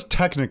 Yeah, because those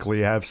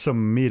technically have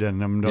some meat in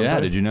them, don't Yeah,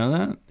 they? did you know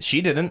that? she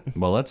didn't.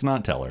 Well, let's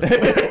not tell her.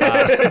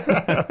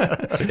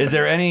 Is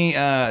there any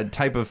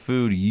type of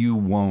food you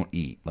won't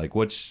eat? Like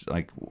which,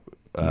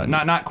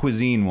 not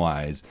cuisine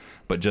wise,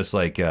 but just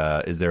like,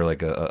 is there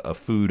like a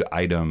food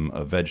item,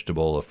 a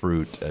vegetable, a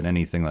fruit, and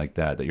anything like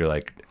that you're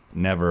like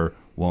never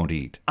won't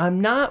eat?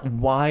 I'm not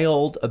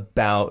wild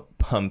about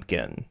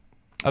pumpkin.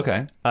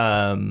 Okay.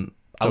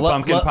 I So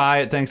pumpkin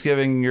pie at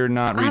Thanksgiving, you're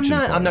not reaching for.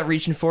 I'm not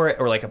reaching for it,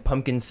 or like a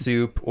pumpkin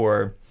soup,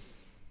 or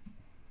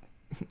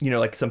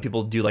like some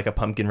people do like a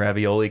pumpkin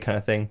ravioli kind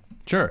of thing.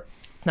 Sure.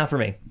 Not for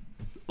me.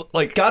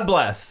 Like, God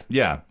bless.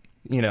 yeah.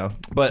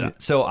 But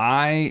so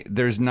I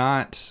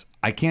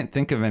can't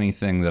think of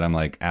anything that I'm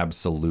like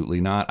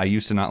absolutely not. I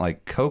used to not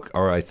like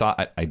I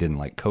thought I didn't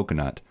like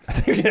coconut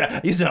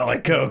Yeah, I used to not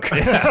like Coke.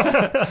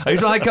 I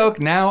used to like Coke.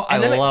 Now I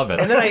love it.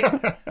 And then I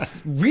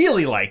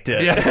really liked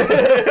it. Yeah.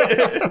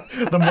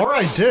 The more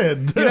I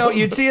did, You know,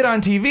 you'd see it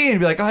on TV and you'd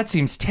be like, oh, it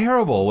seems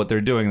terrible what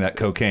they're doing, that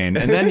cocaine.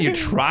 And then you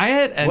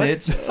try it and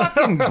it's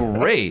fucking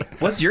great.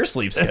 What's your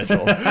sleep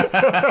schedule?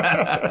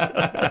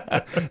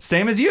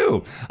 Same as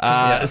you.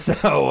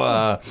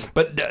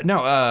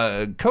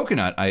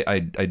 Coconut,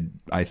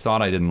 I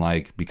thought I didn't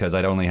like because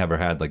I'd only ever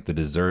had like the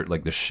dessert,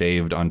 like the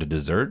shaved onto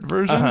dessert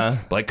version.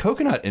 But like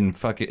coconut in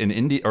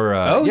India or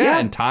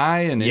in Thai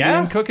and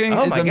Indian cooking is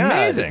amazing.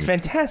 God, it's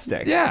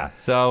fantastic. Yeah.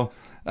 So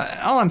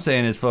all I'm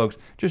saying is, folks,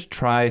 just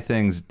try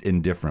things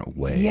in different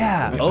ways.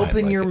 Yeah,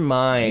 open your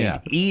mind. Yeah.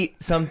 Eat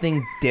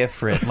something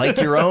different, like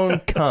your own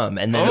cum,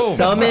 and then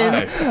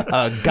summon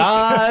a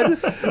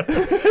god.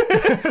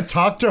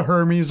 talk to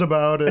Hermes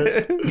about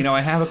it. You know,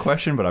 I have a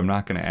question, but I'm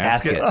not going to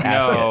ask it.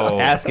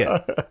 Ask it.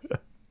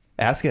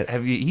 Ask it.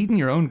 Have you eaten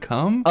your own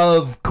cum?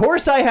 Of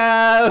course I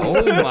have.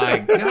 Oh my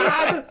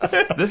God.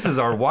 This is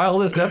our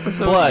wildest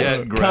episode Blood,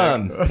 yet, Greg.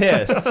 cum,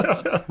 piss.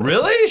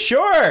 Really?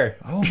 Sure.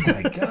 Oh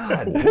my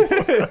God.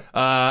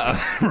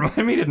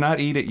 Remind me to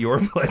not eat at your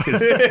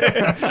place.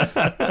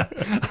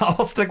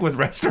 I'll stick with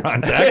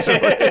restaurants, actually.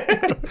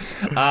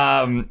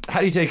 How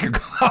do you take your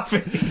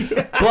coffee?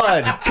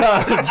 Blood,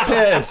 cum,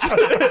 piss.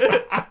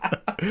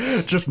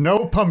 Just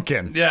no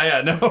pumpkin.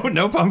 Yeah, no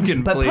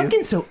pumpkin, But please.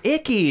 pumpkin's so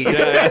icky.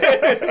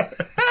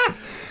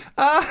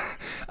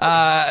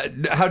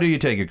 How do you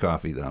take your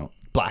coffee, though?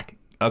 Black.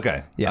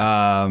 Okay.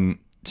 Yeah.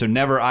 So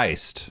never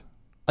iced.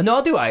 No,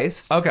 I'll do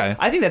iced. Okay.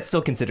 I think that's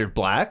still considered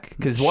black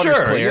because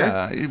water's clear.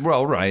 Yeah.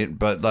 Well, right,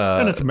 but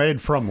And it's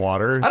made from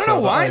water. I don't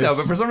know why though,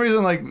 but for some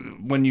reason, like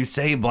when you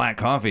say black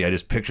coffee, I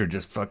just picture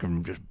just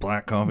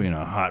black coffee in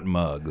a hot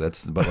mug. Like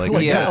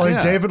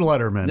David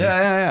Letterman.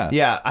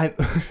 Yeah. I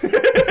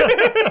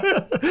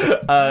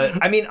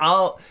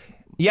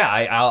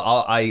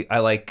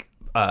like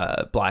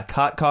black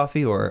hot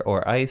coffee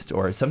or iced,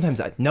 or sometimes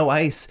no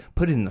ice.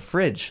 Put it in the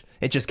fridge.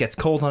 It just gets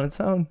cold on its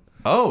own.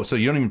 Oh, so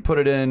you don't even put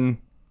it in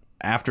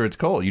after it's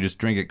cold. You just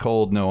drink it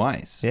cold, no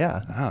ice.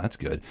 Yeah. Oh, that's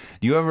good.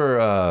 Do you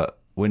ever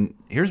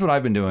here's what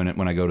I've been doing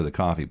when I go to the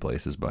coffee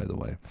places, by the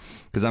way,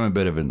 because I'm a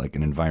bit of an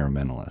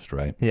environmentalist,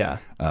 right? Yeah.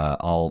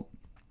 I'll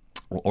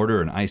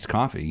order an iced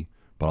coffee,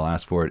 but I'll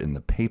ask for it in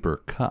the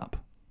paper cup.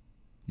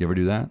 You ever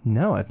do that?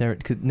 No, I've never.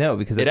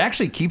 Because it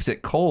actually keeps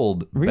it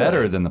cold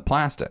better than the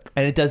plastic.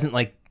 And it doesn't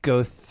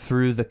go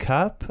through the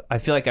cup. I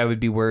feel like I would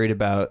be worried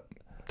about.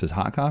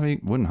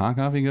 Wouldn't hot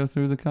coffee go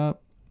through the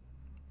cup?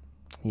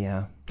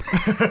 Yeah.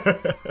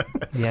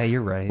 Yeah,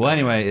 you're right. Well,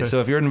 anyway,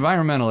 so if you're an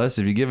environmentalist,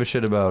 if you give a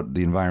shit about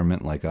the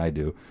environment like I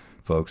do,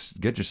 folks,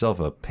 get yourself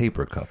a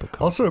paper cup of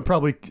coffee. Also, it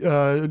probably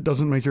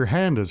doesn't make your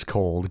hand as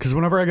cold, because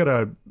whenever I get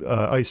a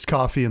iced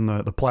coffee in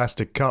the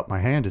plastic cup, my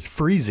hand is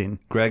freezing.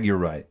 Greg, you're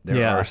right.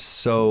 There are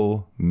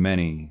so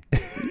many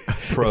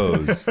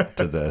pros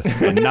to this,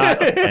 and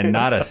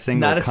not a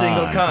single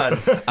con.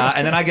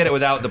 And then I get it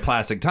without the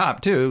plastic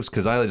top too,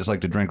 because I just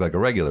like to drink like a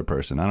regular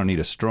person. I don't need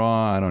a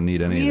straw. I don't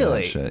need any of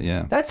that shit.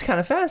 Yeah, that's kind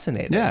of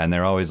fascinating. Yeah, and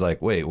they're always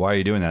like, "Wait, why are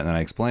you doing that?" And then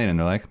I explain, and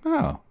they're like,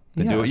 "Oh."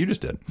 They do what you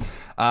just did.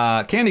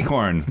 Candy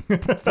corn,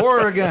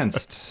 for or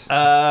against?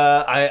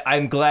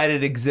 I'm glad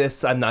it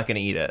exists. I'm not going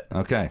to eat it.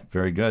 Okay,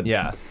 very good.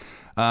 Yeah.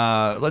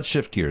 Let's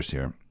shift gears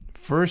here.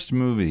 First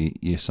movie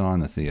you saw in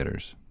the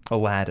theaters?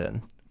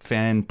 Aladdin.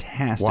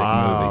 Fantastic movie.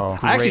 Wow.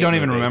 I actually don't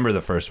even remember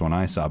the first one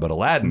I saw, but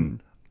Aladdin,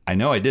 I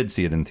know I did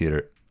see it in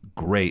theater.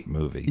 Great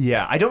movie.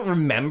 Yeah, I don't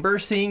remember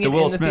seeing it in the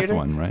Will Smith theater.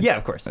 one, right? Yeah,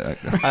 of course.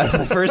 It's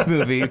my first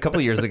movie a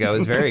couple years ago. It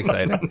was very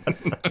exciting.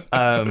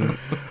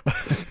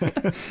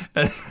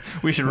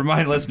 We should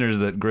remind listeners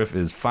that Griff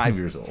is 5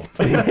 years old.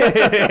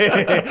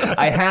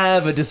 I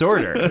have a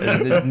disorder.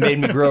 It made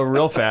me grow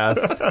real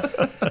fast.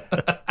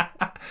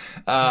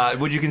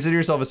 Would you consider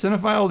yourself a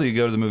cinephile? Do you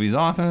go to the movies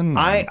often?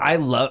 I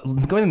love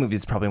going to the movies.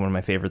 Is probably one of my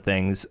favorite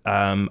things.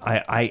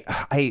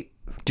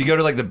 Do you go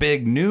to like the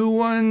big new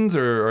ones,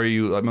 or are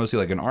you mostly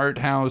like an art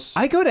house?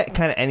 I go to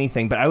kind of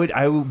anything, but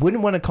I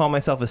wouldn't want to call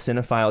myself a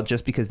cinephile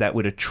just because that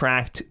would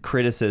attract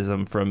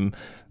criticism from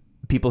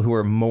people who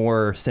are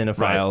more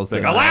cinephiles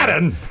than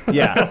Aladdin.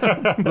 Yeah,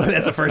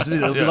 that's the first.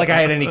 Like I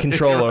had any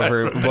control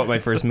over what my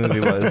first movie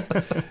was.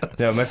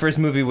 No, my first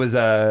movie was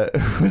a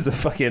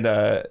fucking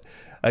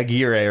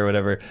Aguirre or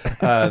whatever.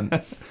 No,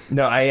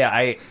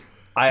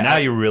 now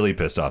you're really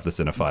pissed off the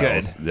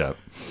cinephiles. Good.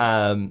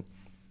 Yeah.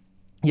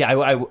 Yeah,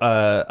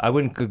 I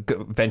wouldn't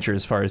venture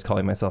as far as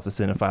calling myself a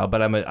cinephile,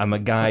 but I'm a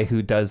guy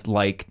who does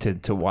like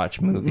to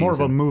watch movies. More of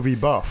a movie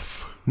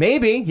buff.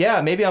 Maybe,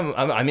 yeah, maybe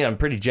I'm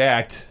pretty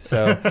jacked.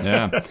 So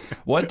yeah,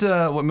 what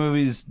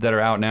movies that are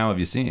out now have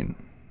you seen?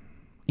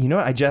 You know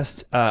what? I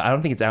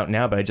don't think it's out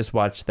now, but I just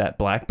watched that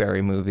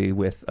Blackberry movie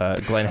with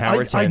Glenn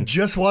Howerton. I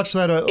just watched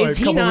that a couple weeks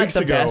ago. Is he not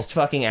the best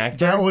fucking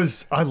actor?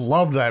 I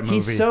love that movie.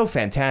 He's so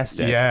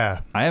fantastic.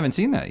 Yeah. I haven't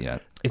seen that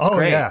yet. It's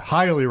great. Yeah,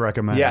 highly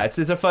recommend. Yeah, it's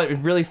a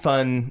really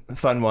fun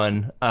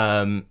one.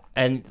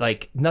 And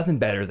like nothing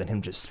better than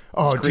him just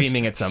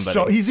screaming at somebody.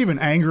 So he's even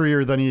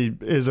angrier than he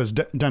is as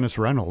Dennis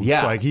Reynolds.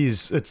 Yeah. Like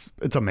it's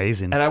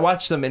amazing. And I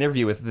watched some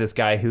interview with this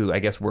guy who I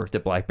guess worked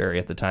at BlackBerry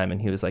at the time,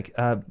 and he was like,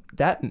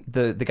 that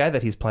the guy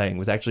that he's playing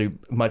was actually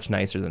much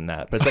nicer than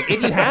that. But it's like,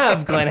 if you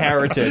have Glenn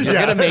Howerton, you're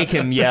gonna make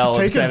him yell.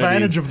 Take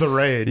advantage of the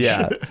rage.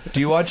 Yeah. Do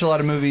you watch a lot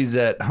of movies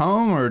at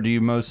home, or do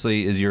you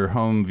is your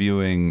home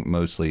viewing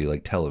mostly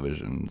like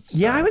television?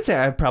 Yeah, I would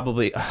say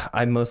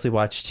I mostly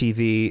watch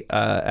TV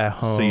at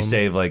home. So you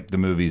save like the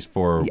movies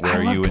for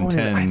where you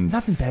intend.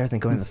 Nothing better than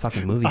going to the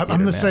fucking movie theater.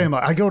 I'm the same.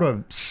 I go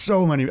to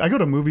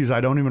movies I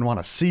don't even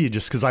want to see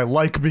just because I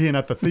like being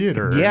at the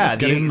theater. Yeah,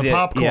 getting the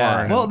popcorn.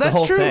 yeah. Well, that's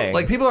whole true. thing.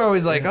 Like people are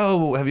always like,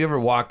 "Oh, have you ever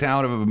walked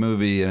out of a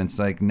movie?" And it's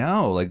like,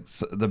 no. Like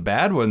the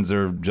bad ones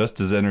are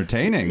just as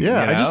entertaining.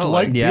 Yeah, you know? I just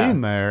like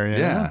being there. You know?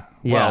 Yeah.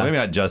 Yeah. Well, maybe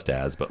not just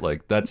as, but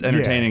like that's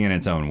entertaining in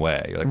its own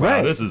way. You're like, wow,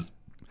 Right. this is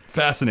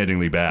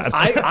fascinatingly bad.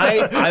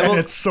 I will. And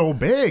it's so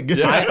big.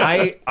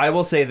 I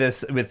will say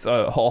this with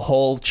a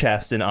whole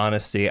chest and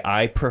honesty.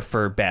 I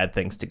prefer bad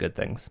things to good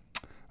things.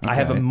 I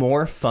have a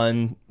more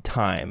fun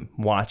time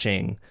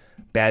watching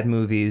bad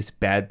movies,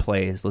 bad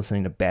plays,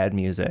 listening to bad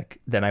music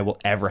than I will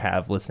ever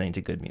have listening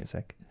to good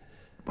music.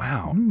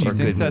 Wow. Do you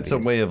think that's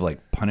movies. a way of like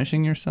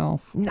punishing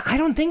yourself? No, I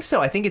don't think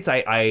so. I think it's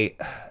I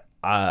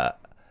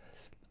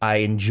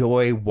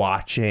enjoy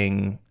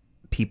watching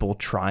people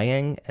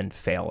trying and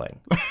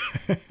failing.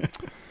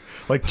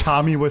 Like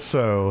Tommy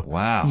Wiseau.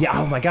 Wow. Yeah.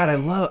 Oh my God.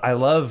 I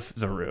love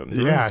The Room.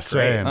 The Yeah, Room's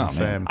great. same. Oh,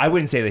 same. I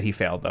wouldn't say that he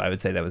failed though. I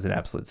would say that was an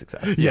absolute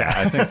success. Yeah.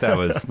 I think that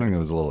was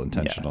a little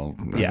intentional.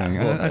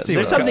 Yeah. I see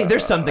There's something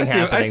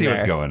happening. I see what's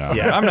there. going on.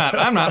 Yeah.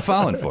 I'm not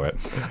falling for it.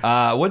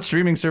 What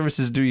streaming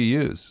services do you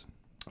use?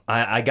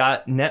 I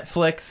got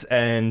Netflix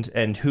and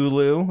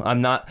Hulu.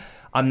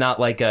 I'm not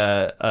like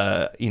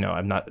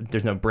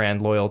there's no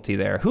brand loyalty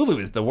there. Hulu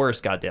is the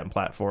worst goddamn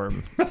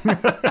platform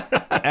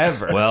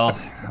ever. Well,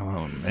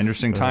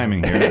 interesting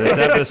timing here. This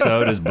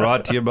episode is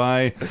brought to you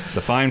by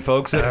the fine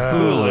folks at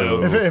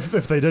Hulu.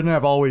 If they didn't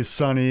have Always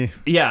Sunny.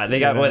 Yeah, they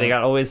got they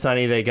got Always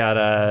Sunny. They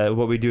got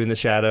What We Do in the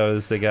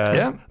Shadows. They got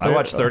I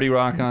watched 30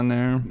 Rock on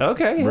there.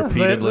 Okay, yeah.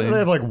 Repeatedly. They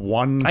have like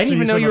one I didn't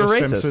even know season you were of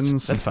racist.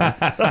 Simpsons. That's fine.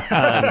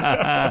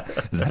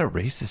 Is that a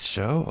racist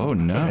show? Oh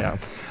no.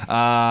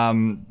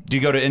 Do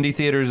you go to indie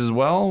theaters as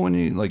well when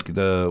you like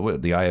the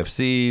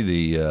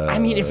IFC? I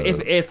mean,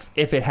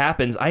 if it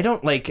happens, I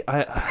don't like.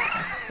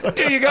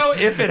 Do you go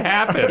if it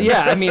happens?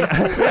 Yeah, I mean,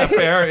 Yeah,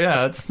 fair.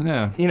 Yeah, it's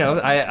you know,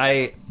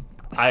 I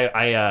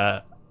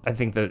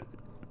think that,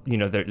 you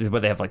know,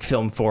 they have like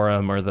Film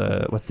Forum or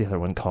what's the other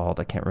one called?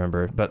 I can't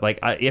remember. But like,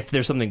 if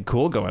there's something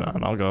cool going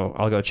on, I'll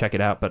go check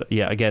it out. But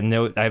yeah, again,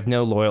 I have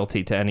no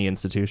loyalty to any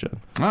institution.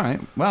 All right.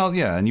 Well,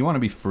 yeah, and you want to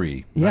be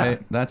free. Yeah. Right?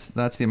 That's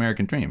the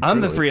American dream. I'm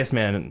the truly. freest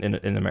man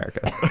in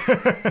America.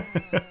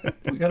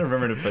 We got to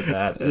remember to put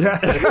that in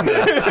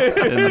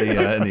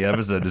the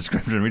episode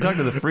description. We talked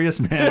to the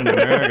freest man in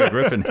America,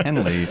 Griffin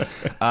Hennelly.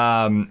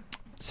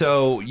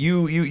 So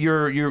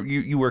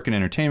you work in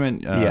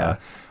entertainment.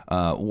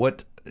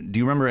 What do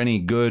you remember any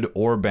good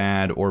or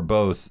bad or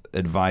both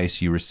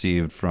advice you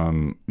received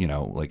from, you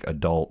know, like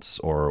adults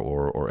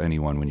or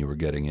anyone when you were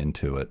getting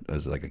into it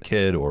as like a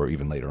kid or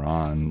even later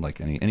on,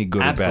 like any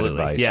good Absolutely, or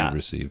bad advice yeah. you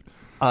received?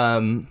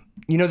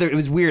 You know, it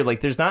was weird.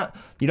 Like,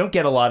 you don't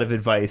get a lot of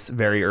advice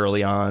very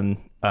early on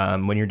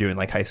when you're doing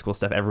like high school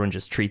stuff. Everyone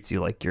just treats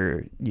you like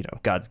you're, you know,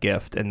 God's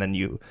gift, and then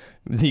you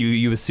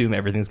assume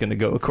everything's going to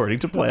go according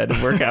to plan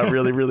and work out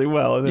really, really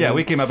well. And Yeah,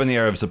 we came up in the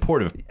era of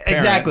supportive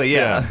parents. Exactly.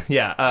 Yeah.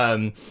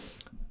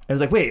 I was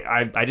like, wait,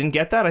 I didn't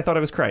get that. I thought I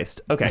was Christ.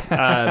 Okay.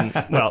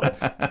 Well,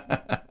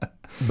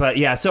 but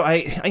yeah. So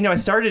I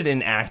started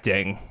in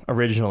acting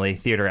originally,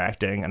 theater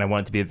acting, and I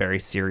wanted to be a very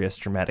serious,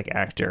 dramatic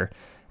actor.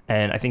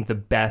 And I think the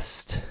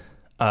best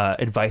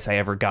advice I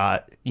ever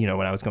got, you know,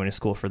 when I was going to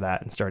school for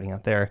that and starting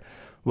out there,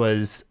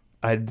 was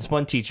I had this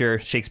one teacher,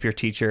 Shakespeare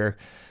teacher,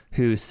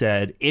 who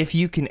said, if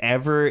you can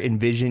ever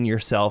envision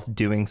yourself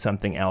doing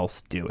something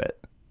else, do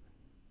it,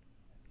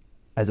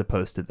 as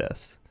opposed to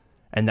this.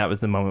 And that was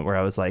the moment where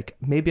I was like,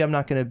 maybe I'm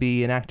not going to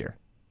be an actor,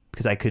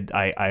 because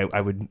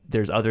I would,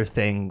 there's other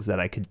things that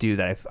I could do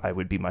that I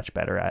would be much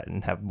better at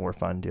and have more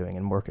fun doing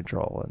and more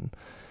control. And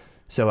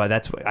so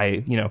that's what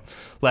I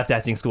left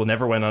acting school,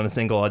 never went on a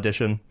single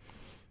audition,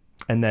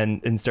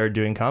 and started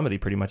doing comedy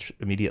pretty much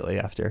immediately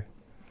after.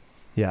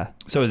 Yeah.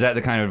 So is that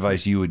the kind of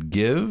advice you would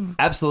give?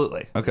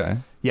 Absolutely. Okay.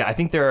 Yeah, I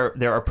think there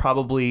are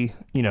probably,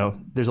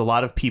 there's a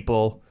lot of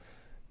people,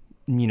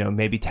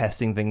 maybe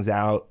testing things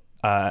out,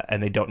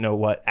 and they don't know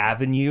what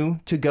avenue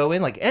to go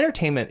in. Like,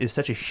 entertainment is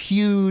such a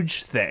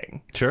huge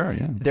thing. Sure,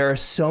 yeah. There are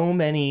so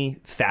many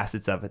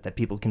facets of it that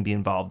people can be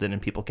involved in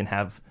and people can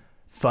have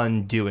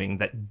fun doing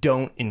that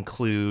don't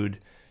include,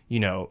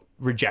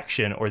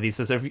 rejection or these.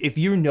 So if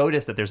you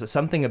notice that there's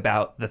something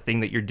about the thing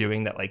that you're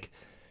doing that, like,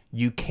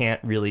 you can't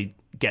really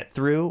get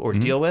through or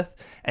deal with,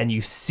 and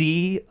you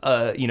see,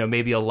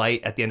 maybe a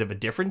light at the end of a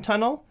different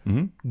tunnel,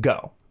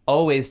 go.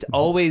 Always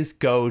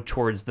go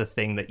towards the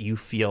thing that you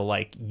feel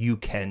like you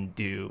can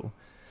do.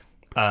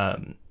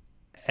 And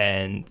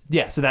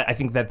yeah, so that I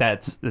think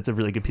that's a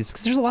really good piece,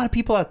 because there's a lot of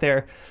people out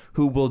there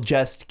who will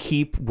just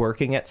keep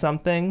working at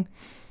something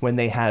when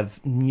they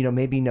have,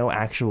 maybe no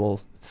actual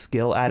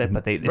skill at it,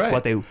 but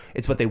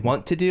it's what they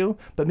want to do.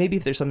 But maybe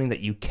if there's something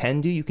that you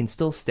can do, you can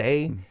still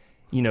stay,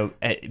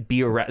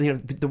 be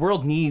around. The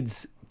world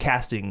needs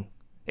casting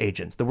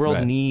agents. The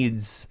world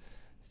needs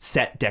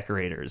set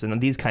decorators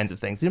and these kinds of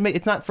things.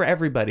 It's not for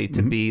everybody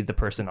to be the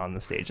person on the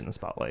stage in the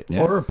spotlight.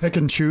 Yeah. Or pick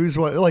and choose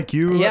like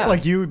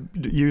you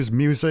use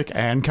music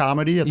and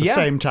comedy at the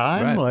same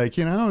time. Right. It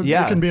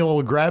can be a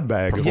little grab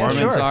bag.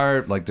 Performance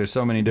art, there's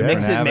so many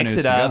different avenues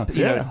mix it up. To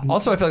go.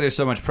 Also, I feel like there's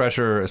so much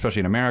pressure, especially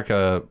in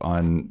America,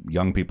 on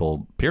young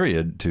people,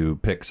 period, to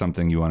pick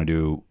something you want to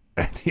do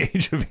at the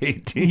age of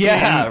 18.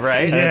 Yeah,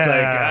 right. And it's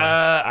like,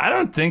 I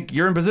don't think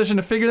you're in position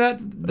to figure that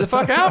the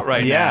fuck out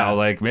right now.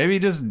 Like, maybe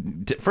just,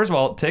 first of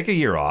all, take a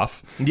year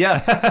off. Yeah.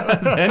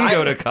 Then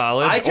go to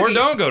college, or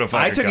don't go to fucking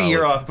college. I took a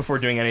year off before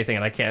doing anything,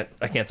 and I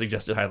can't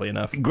suggest it highly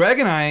enough. Greg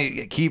and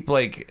I keep,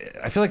 I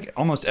feel like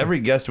almost every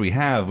guest we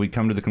have, we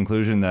come to the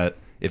conclusion that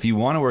if you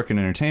want to work in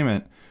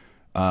entertainment,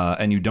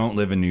 and you don't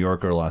live in New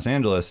York or Los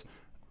Angeles,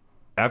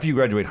 after you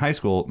graduate high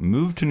school,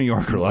 move to New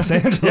York or Los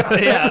Angeles,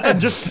 and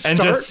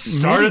just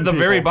start at the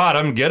very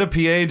bottom, get a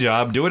PA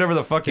job, do whatever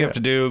the fuck you have to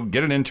do,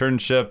 get an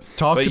internship,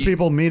 talk to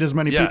people, meet as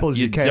many people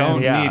as you can. You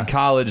don't need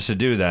college to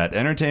do that.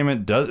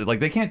 Entertainment does,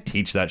 they can't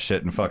teach that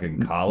shit in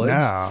fucking college.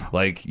 No.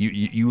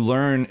 You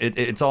learn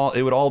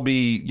it would all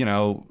be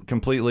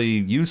completely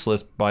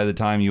useless by the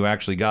time you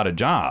actually got a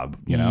job.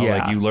 You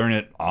learn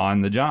it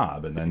on the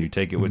job, and then you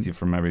take it with you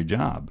from every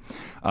job.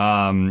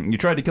 You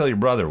tried to kill your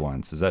brother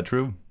once. Is that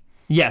true?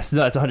 Yes,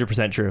 that's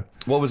 100% true.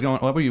 What was going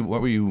on? We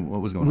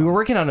were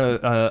working on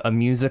a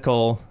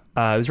musical. It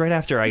was right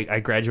after I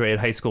graduated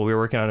high school. We were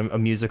working on a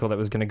musical that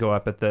was going to go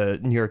up at the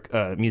New York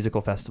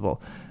Musical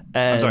Festival.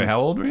 And, I'm sorry,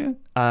 how old were you?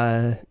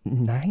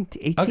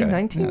 18, okay.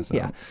 19.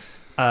 Yeah.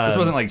 This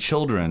wasn't like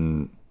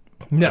children.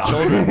 No.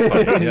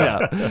 Children.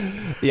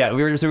 Yeah.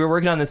 We were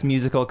working on this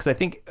musical because I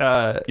think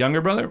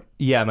younger brother?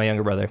 Yeah, my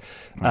younger brother.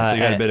 Right, so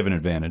you had a bit of an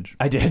advantage.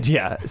 I did,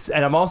 yeah.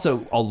 And I'm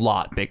also a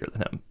lot bigger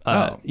than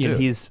him.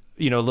 He's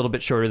a little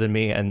bit shorter than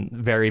me and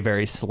very,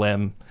 very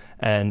slim.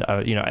 And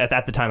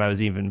at the time I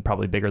was even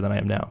probably bigger than I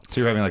am now.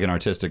 So you're having like an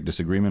artistic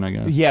disagreement, I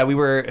guess. Yeah, we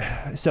were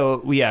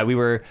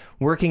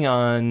working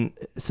on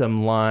some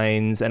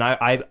lines, and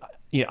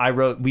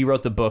we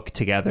wrote the book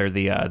together,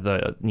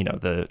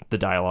 the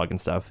dialogue and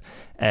stuff,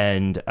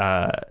 and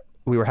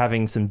we were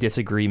having some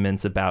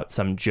disagreements about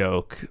some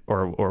joke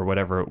or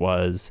whatever it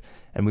was,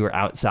 and we were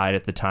outside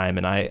at the time,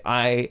 and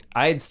I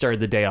had started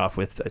the day off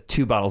with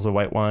 2 bottles of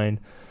white wine,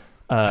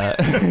 and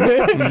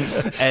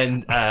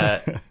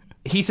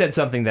he said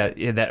something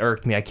that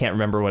irked me. I can't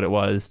remember what it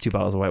was. 2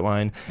 bottles of white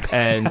wine,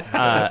 and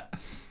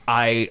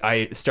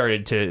I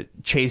started to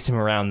chase him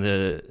around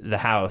the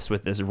house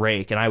with this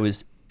rake, and I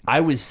was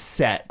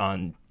set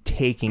on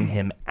taking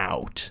him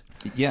out.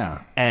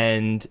 Yeah.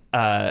 And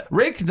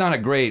rake's not a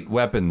great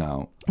weapon,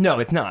 though. No,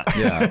 it's not.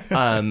 Yeah.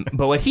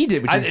 But what he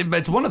did,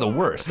 it's one of the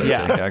worst, I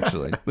think,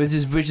 actually. which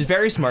is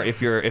very smart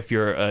if you're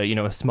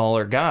a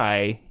smaller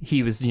guy.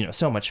 He was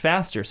so much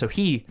faster, so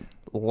he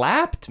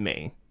lapped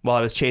me while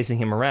I was chasing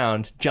him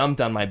around, jumped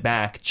on my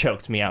back,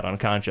 choked me out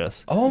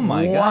unconscious. Oh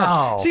my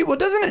God. See,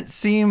 doesn't it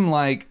seem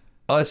like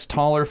us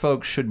taller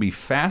folks should be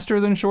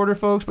faster than shorter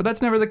folks, but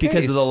that's never the case.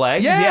 Because of the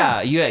legs?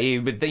 Yeah.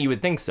 You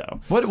would think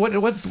so. What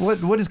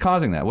is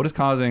causing that? What is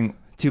causing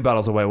 2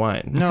 bottles of white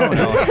wine? No.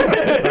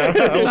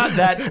 Not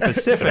that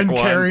specific and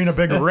one. Carrying a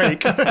big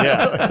rake.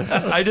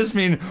 Yeah. I just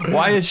mean,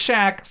 why is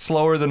Shaq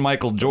slower than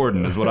Michael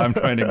Jordan is what I'm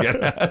trying to get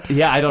at.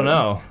 Yeah, I don't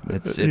know.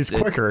 He's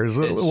quicker. His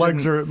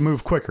legs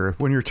move quicker.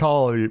 When you're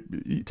tall,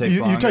 you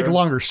take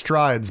longer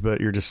strides,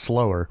 but you're just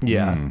slower.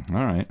 Yeah.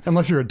 All right.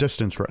 Unless you're a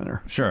distance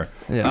runner. Sure.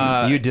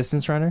 Yeah. You a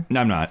distance runner?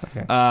 No, I'm not.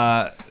 Okay.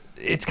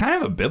 It's kind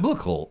of a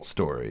biblical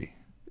story.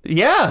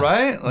 Yeah.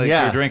 Right?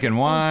 You're drinking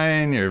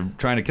wine, you're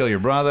trying to kill your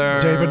brother.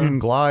 David and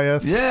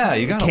Goliath. Yeah,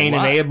 you got Cain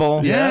and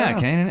Abel. Yeah,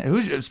 Cain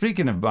and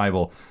speaking of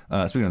Bible,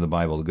 speaking of the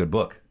Bible, the good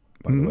book,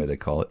 by the way they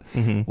call it.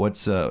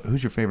 Mm-hmm.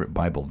 Who's your favorite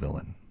Bible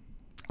villain?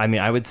 I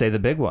mean, I would say the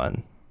big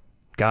one.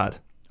 God.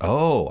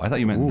 Oh, I thought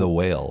you meant the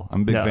whale.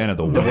 I'm a big fan of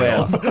the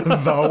whale.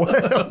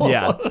 The whale.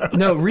 Yeah.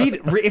 No,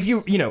 if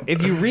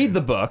you read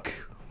the book,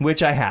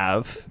 which I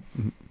have,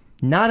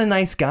 not a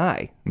nice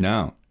guy.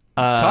 No.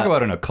 Talk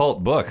about an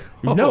occult book.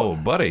 Oh,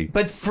 buddy.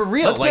 But for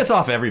real, let's piss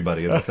off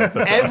everybody in this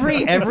episode.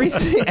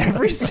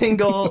 every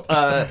single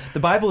the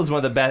Bible is one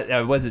of the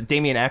best. Was it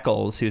Damien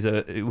Eccles, who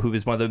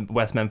was one of the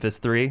West Memphis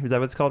 3? Is that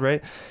what it's called,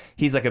 right?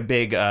 He's like a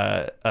big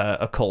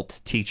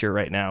occult teacher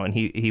right now, and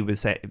he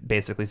was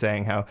basically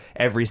saying how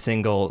every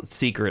single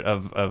secret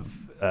of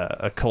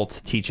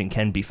occult teaching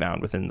can be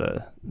found within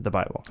the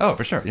Bible. Oh,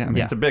 for sure. Yeah, I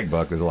mean, it's a big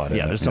book. There's a lot of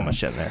there's so much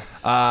shit in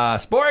there.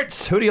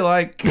 Sports. Who do you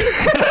like?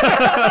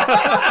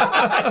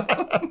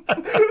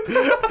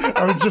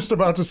 I was just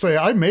about to say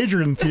I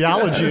majored in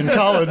theology in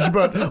college,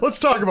 but let's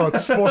talk about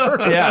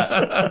sports. Yeah.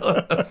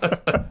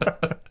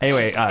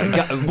 Anyway,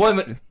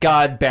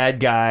 God, bad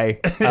guy,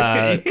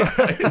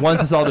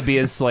 wants us all to be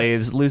his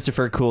slaves.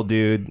 Lucifer, cool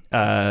dude.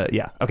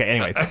 Yeah. Okay.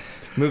 Anyway,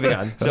 moving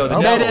on. So the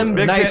met Devils, him,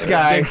 big nice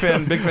fan, guy.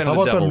 big fan How of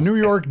the about the Devils. New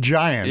York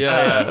Giants?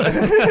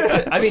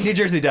 Yeah. I mean, New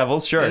Jersey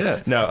Devils, sure.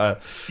 Yeah. No.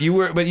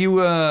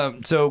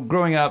 So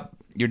growing up,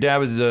 your dad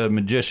was a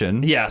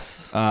magician.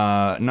 Yes.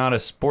 Not a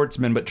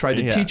sportsman, but tried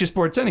to teach you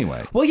sports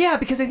anyway. Well, yeah,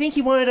 because I think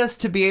he wanted us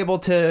to be able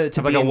to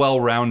Have like a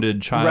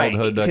well-rounded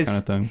childhood, that kind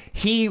of thing.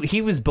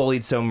 He was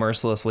bullied so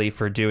mercilessly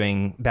for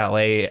doing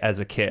ballet as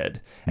a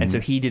kid, and so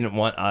he didn't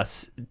want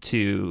us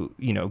to,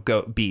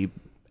 go be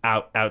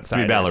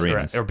outside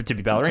ballerinas. or to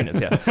be ballerinas.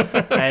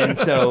 Yeah, and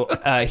so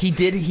he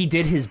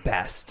did his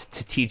best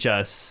to teach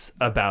us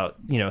about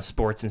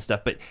sports and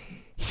stuff, but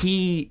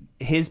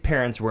his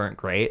parents weren't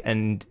great,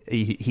 and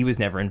he was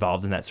never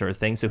involved in that sort of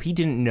thing, so he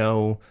didn't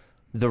know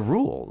the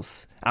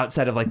rules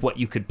outside of like what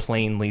you could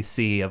plainly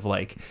see of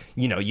like,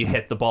 you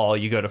hit the ball,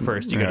 you go to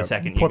first, you go to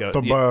second, Put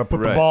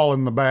the ball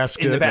in the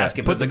basket. in the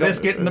basket, Put the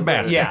biscuit in the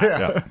basket.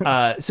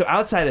 Yeah. So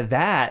outside of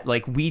that,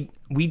 like we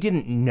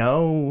didn't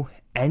know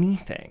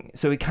anything.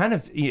 So it kind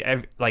of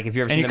like if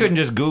you ever And seen you couldn't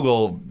just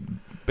Google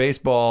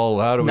baseball.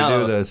 How do we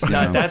do this?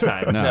 Not at that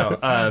time.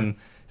 No.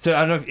 So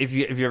I don't know if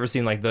you ever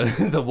seen like the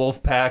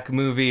Wolfpack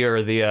movie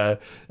or the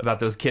about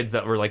those kids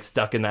that were like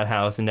stuck in that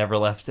house and never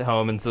left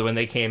home, and so when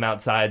they came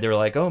outside, they were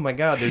like, "Oh my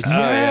God, there's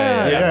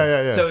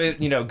yeah. So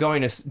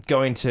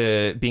going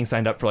to being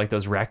signed up for like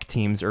those rec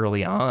teams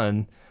early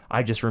on,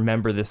 I just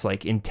remember this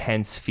like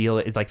intense feel.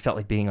 It like felt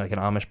like being like an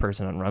Amish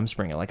person on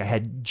Rumspringa. Like I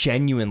had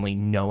genuinely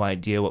no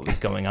idea what was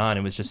going on.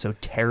 It was just so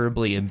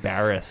terribly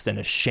embarrassed and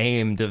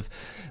ashamed of,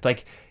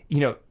 like,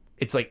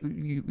 it's like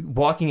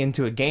walking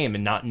into a game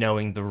and not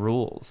knowing the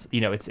rules.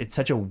 It's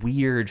such a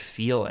weird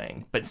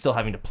feeling, but still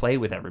having to play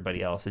with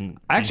everybody else and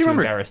I actually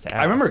embarrassed to ask.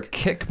 I remember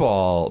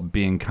kickball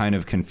being kind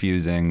of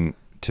confusing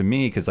to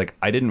me because like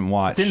I didn't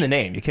watch. It's in the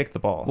name. You kick the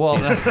ball. Well,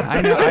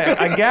 I know.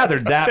 I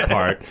gathered that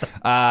part,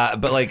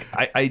 but like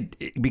I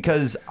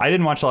because I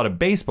didn't watch a lot of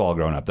baseball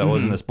growing up. That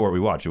wasn't the sport we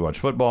watched. We watched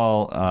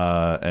football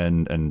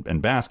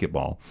and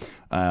basketball.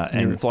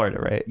 And you're in Florida,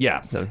 right?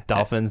 Yeah. So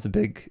Dolphins, the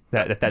big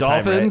at that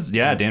Dolphins, time, right?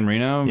 yeah, Dan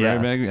Marino, Yeah.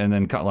 very big, and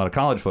then a lot of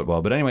college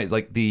football. But anyways,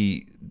 like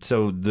the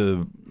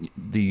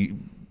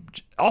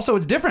also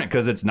it's different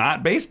because it's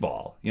not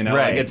baseball, Right.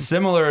 Like it's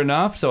similar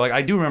enough. So like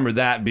I do remember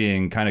that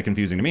being kind of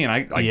confusing to me, and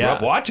I grew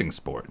up watching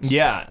sports.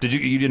 Yeah.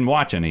 You didn't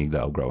watch any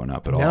though growing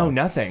up at all? No,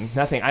 nothing.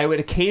 I would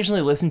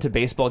occasionally listen to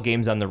baseball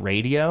games on the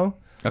radio.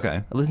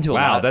 Okay. I listen to a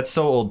wow, lot. that's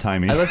so old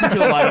timey. I listen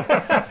to a lot of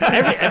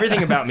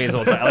everything about me is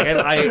old time.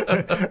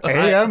 Like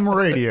AM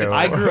radio.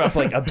 I grew up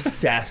like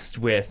obsessed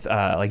with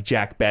like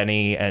Jack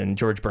Benny and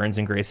George Burns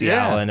and Gracie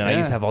Yeah, Allen, and I yeah.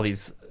 used to have all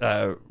these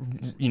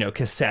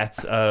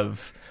cassettes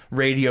of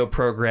radio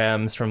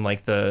programs from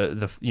like the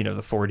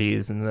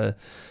 40s and the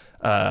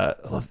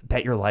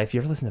Bet Your Life. You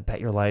ever listen to Bet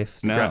Your Life?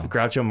 No.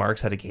 Groucho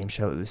Marx had a game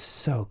show. It was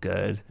so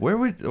good. Where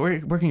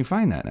can you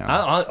find that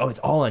now? It's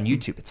all on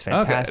YouTube. It's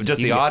fantastic. Okay,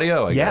 just You the can-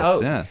 audio, I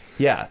guess.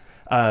 Yeah.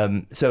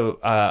 So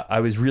I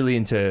was really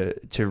into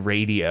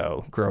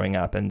radio growing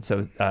up, and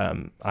so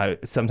I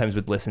sometimes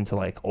would listen to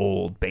like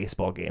old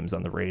baseball games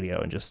on the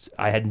radio, and just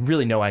I had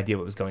really no idea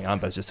what was going on,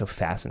 but I was just so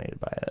fascinated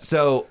by it.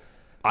 So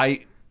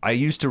I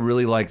used to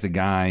really like the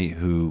guy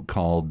who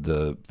called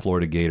the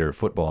Florida Gator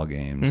football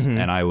games,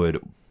 and I would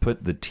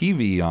put the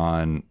TV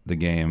on the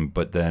game,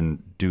 but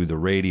then do the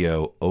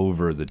radio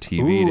over the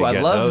TV. Ooh, to I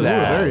get love those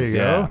that. calls. There you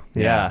go.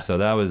 Yeah. So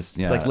that was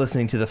It's like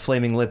listening to the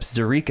Flaming Lips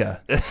Zurika,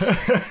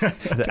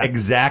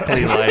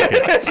 exactly like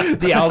it.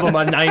 the album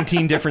on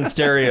 19 different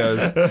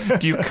stereos.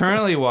 Do you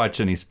currently watch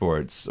any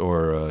sports,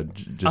 or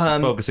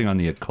just focusing on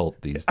the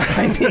occult these days?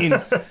 I mean,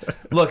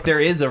 look, there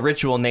is a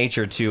ritual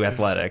nature to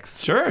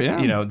athletics. Sure, yeah.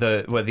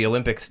 The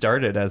Olympics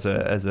started as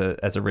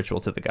a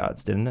ritual to the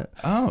gods, didn't it?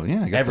 Oh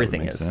yeah, I guess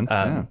Everything that would make is. sense.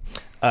 Yeah.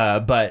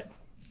 But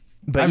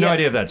I have no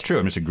idea if that's true.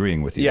 I'm just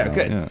agreeing with you. Yeah, though.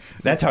 good. Yeah.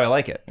 That's how I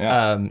like it.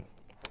 Yeah.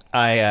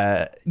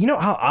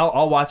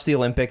 I'll watch the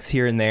Olympics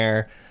here and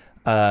there.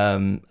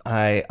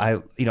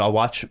 I'll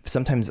watch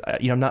sometimes.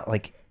 I'm not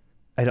like.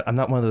 I'm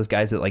not one of those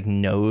guys that like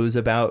knows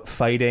about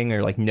fighting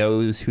or like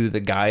knows who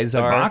the guys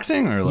are.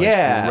 Boxing or like or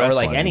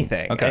wrestling? like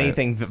anything, Okay.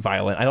 anything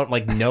violent. I don't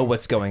like know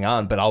what's going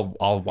on, but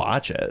I'll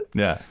watch it.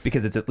 Yeah.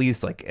 because it's at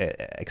least like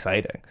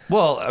exciting.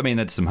 Well, I mean,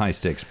 that's some high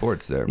stakes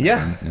sports there. Man,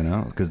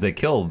 Yeah. because they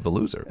kill the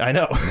loser. I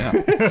know.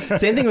 Yeah.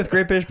 Same thing with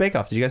Great British Bake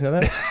Off. Did you guys know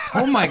that?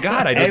 Oh my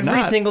God, I did Every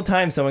not. single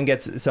time someone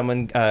gets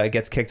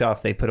kicked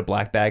off, they put a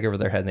black bag over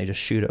their head and they just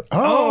shoot them.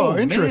 Oh,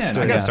 man, interesting.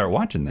 I gotta start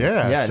watching that.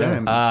 Yeah, Yeah,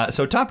 I same.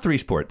 So top three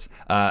sports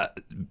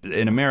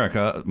in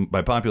America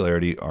by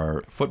popularity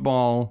are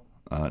football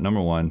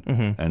number one,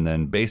 and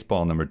then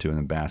baseball number two, and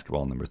then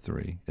basketball number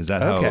three. Is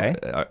that Okay.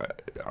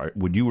 how?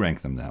 Would you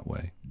rank them that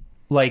way?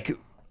 Like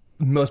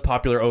most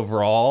popular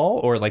overall,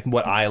 or like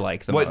what I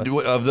like the most?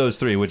 What of those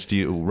three? Which do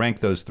you rank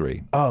those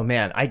three? Oh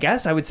man, I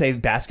guess I would say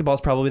basketball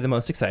is probably the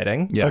most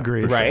exciting. Yeah,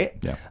 Agreed. for sure. Right?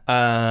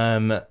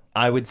 Yeah.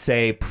 I would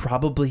say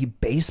probably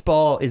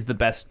baseball is the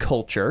best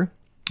culture.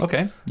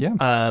 Okay. Yeah.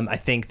 I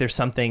think there's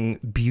something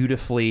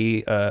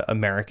beautifully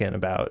American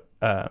about,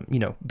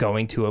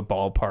 going to a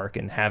ballpark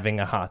and having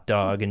a hot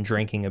dog and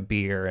drinking a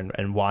beer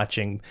and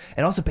watching.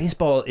 And also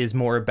baseball is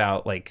more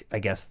about, like, I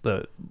guess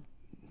the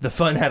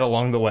fun had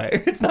along the way.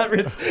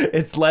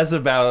 It's less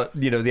about,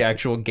 the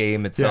actual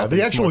game itself. Yeah,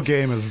 the actual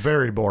game is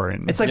very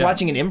boring. It's like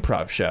watching an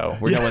improv show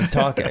where no one's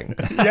talking.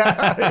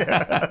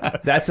 yeah.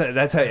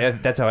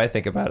 That's how I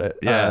think about it.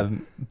 Yeah.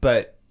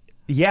 But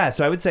yeah,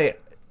 so I would say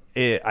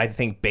I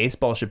think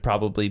baseball should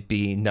probably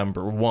be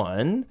number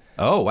one.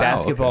 Oh, wow.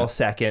 Basketball okay.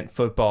 second,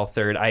 football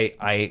third.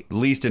 I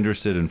Least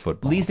interested in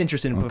football. least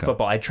interested in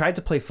football. I tried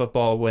to play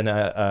football when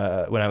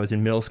I was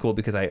in middle school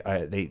because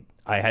I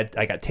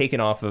got taken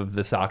off of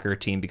the soccer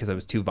team because I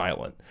was too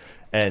violent.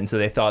 And so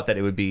they thought that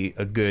it would be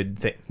a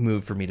good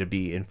move for me to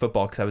be in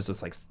football because I was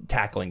just like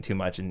tackling too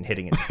much and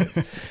hitting into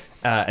kids.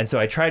 And so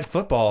I tried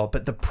football,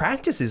 but the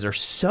practices are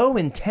so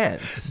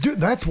intense. Dude,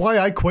 that's why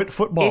I quit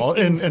football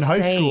in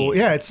high school.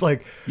 Yeah, it's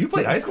like... You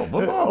played high school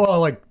football? Well,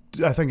 like,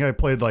 I think I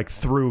played like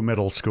through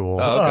middle school.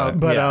 Oh, okay.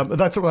 But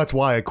that's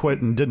why I quit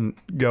and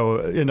didn't go.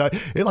 And I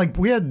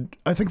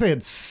think they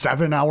had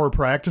 7-hour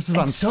practices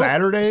on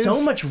Saturdays.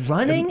 So much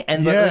running,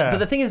 but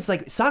the thing is,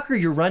 like soccer,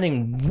 you're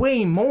running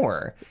way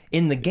more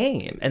in the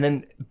game,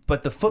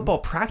 but the football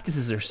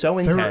practices are so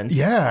intense.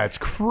 It's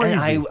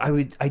crazy.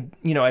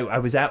 And I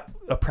was at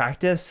a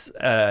practice.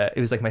 It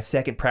was like my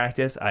second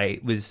practice. I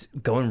was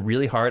going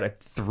really hard. I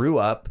threw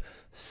up.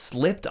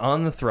 Slipped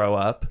on the throw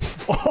up.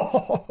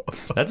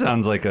 That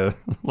sounds like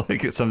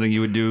something you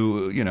would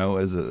do,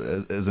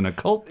 as an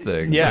occult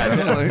thing. Yeah.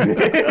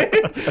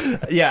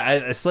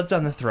 Yeah, I slipped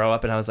on the throw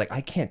up and I was like,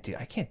 I can't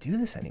do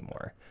this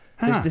anymore.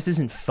 This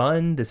isn't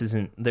fun. This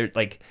isn't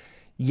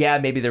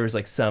maybe there was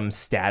like some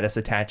status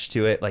attached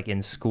to it. Like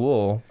in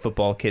school,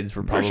 football kids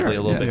were probably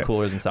a little bit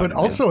cooler than soccer. But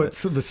also,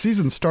 the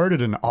season started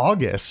in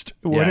August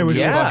when it was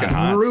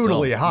just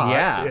brutally hot.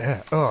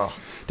 Yeah. Oh.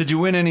 Did you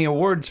win any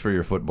awards for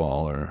your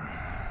football or?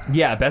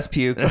 Yeah, best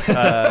puke. Do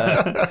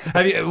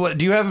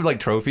you have like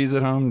trophies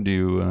at home?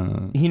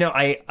 Do you?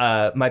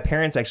 My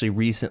parents actually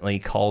recently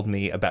called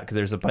me because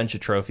there's a bunch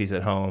of trophies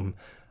at home.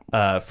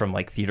 From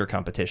like theater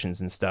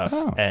competitions and stuff,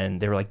 and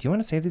they were like, "Do you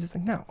want to save these?" It's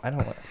like, no, I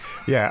don't want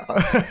to. Yeah,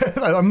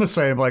 I'm the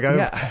same. Like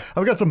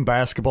I've got some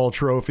basketball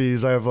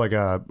trophies. I have like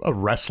a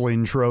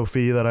wrestling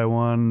trophy that I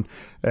won,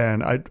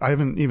 and I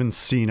haven't even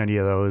seen any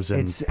of those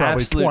in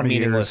probably 20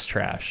 meaningless years.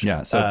 trash.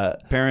 Yeah. So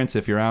parents,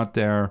 if you're out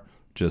there,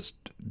 just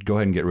go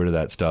ahead and get rid of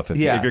that stuff. If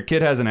your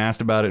kid hasn't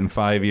asked about it in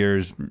 5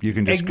 years, you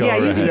can just go you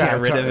ahead. can get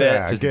rid of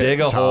it. Just dig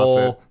a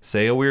hole,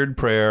 say a weird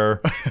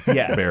prayer.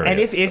 Yeah. Bury and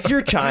it. if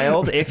your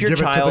child Give it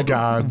to the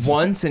gods.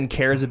 wants and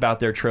cares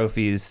about their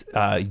trophies,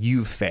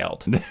 you've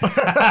failed.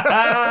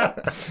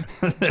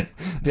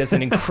 That's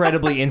an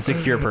incredibly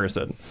insecure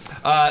person.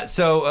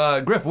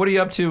 So Griff, what are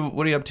you up to?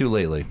 What are you up to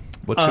lately?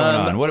 What's going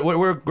on?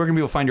 Where can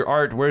people find your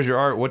art? Where's your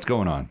art? What's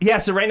going on? Yeah.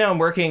 So right now I'm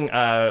working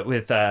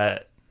with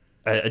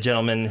a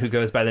gentleman who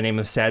goes by the name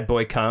of Sad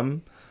Boy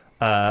Cum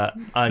on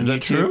Is that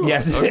YouTube. true?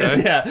 Yes, Okay. it is.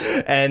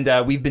 Yeah,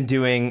 and we've been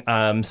doing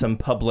some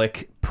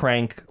public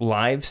prank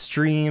live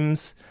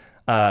streams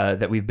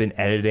that we've been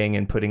editing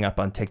and putting up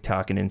on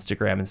TikTok and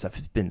Instagram and stuff.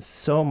 It's been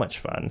so much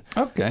fun.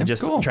 Okay, and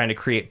just cool. trying to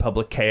create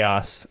public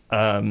chaos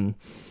and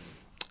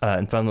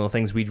fun little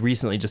things. We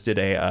recently just did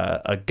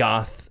a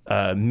goth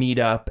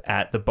meetup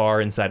at the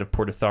bar inside of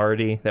Port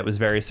Authority that was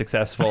very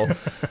successful.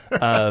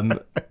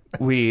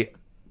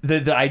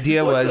 The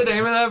idea was... What's the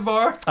name of that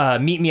bar?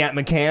 Meet Me at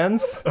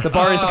McCann's. The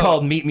bar is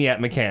called Meet Me at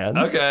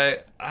McCann's. Okay.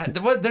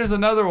 There's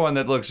another one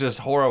that looks just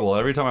horrible.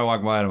 Every time I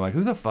walk by it, I'm like,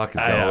 who the fuck is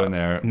going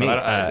there?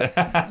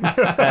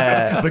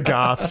 The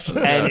goths.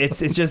 And it's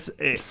just...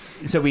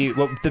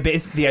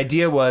 the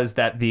idea was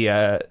that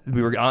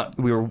we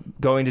were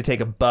going to take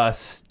a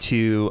bus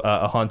to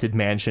a haunted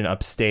mansion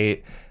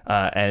upstate,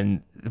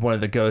 and one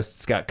of the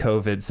ghosts got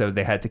COVID, so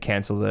they had to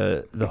cancel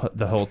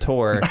the whole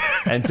tour.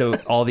 And so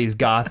all these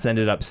goths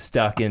ended up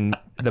stuck in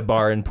the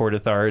bar in Port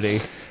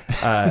Authority.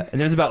 And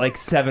there's about like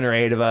 7 or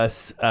 8 of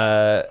us.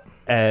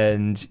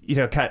 And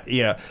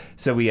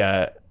so we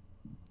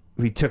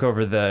took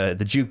over the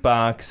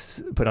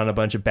jukebox, put on a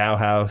bunch of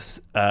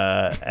Bauhaus,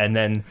 and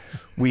then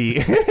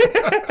we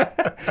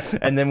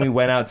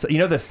went outside. You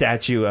know the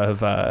statue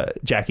of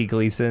Jackie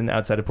Gleason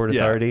outside of Port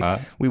Authority?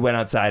 We went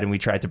outside and we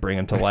tried to bring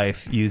him to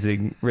life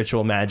using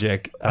ritual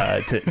magic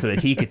so that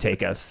he could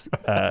take us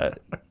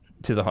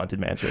to the haunted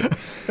mansion.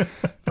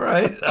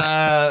 Right. And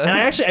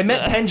I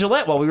met Penn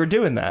Jillette while we were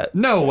doing that.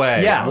 No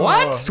way. Yeah.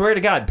 What? Swear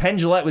to God, Penn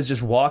Jillette was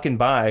just walking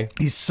by.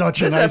 He's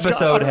such a This nice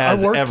episode guy.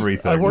 has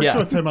everything. I worked Yeah.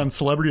 with him on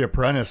Celebrity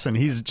Apprentice, and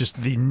he's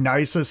just the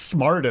nicest,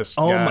 smartest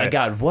Oh guy. my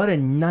God, what a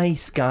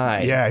nice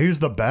guy. Yeah, he was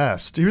the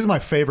best. He was my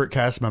favorite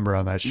cast member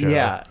on that show.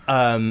 Yeah.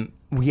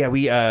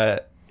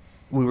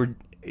 We were.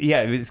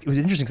 Yeah, it was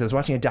interesting because I was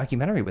watching a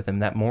documentary with him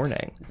that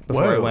morning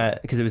before I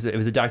went, because it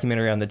was a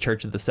documentary on the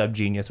Church of the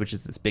Subgenius, which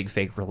is this big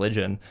fake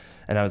religion,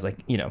 and I was like,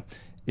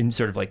 in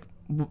sort of like,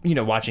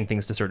 watching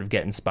things to sort of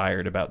get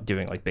inspired about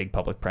doing like big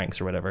public pranks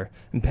or whatever.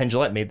 And Penn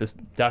Jillette made this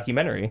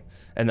documentary,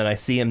 and then I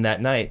see him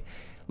that night.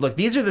 Look,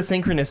 these are the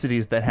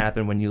synchronicities that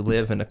happen when you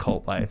live in a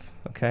cult life.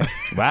 Okay.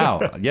 Wow.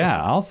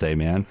 Yeah, I'll say,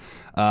 man.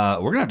 We're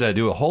going to have to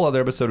do a whole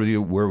other episode with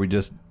you where we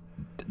just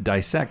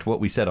dissect what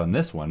we said on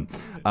this one.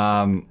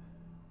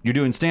 You're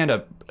doing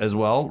stand-up as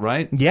well,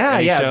 right? Yeah,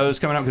 Any yeah. shows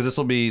coming up? Because this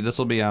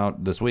will be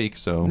out this week.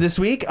 So This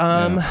week,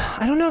 I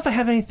don't know if I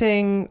have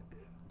anything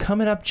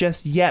coming up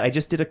just yet. I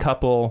just did a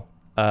couple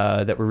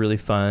that were really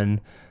fun.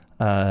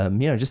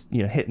 Just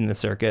hitting the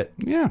circuit.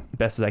 Yeah.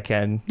 Best as I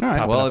can. All right.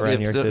 popping Well, up around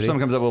New if York City. something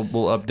comes up,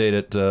 we'll update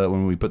it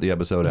when we put the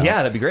episode out. Yeah,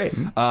 that'd be great.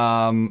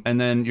 And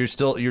then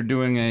you're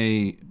doing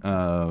a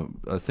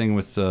thing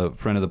with a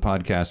friend of the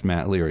podcast,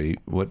 Matt Leary.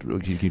 What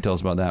can you tell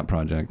us about that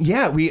project?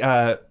 Yeah,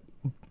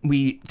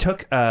 we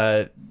took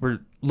we're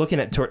looking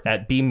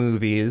at B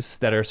movies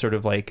that are sort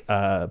of like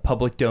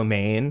public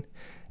domain,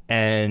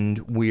 and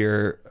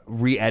we're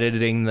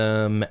re-editing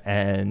them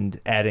and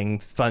adding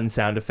fun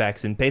sound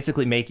effects and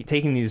basically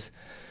taking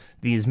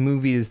these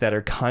movies that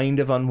are kind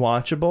of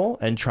unwatchable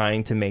and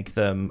trying to make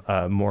them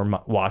more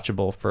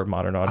watchable for a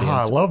modern audience.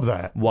 I love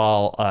that.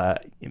 While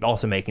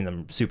also making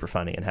them super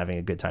funny and having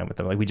a good time with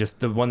them. Like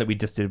the one that we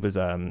just did was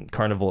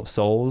Carnival of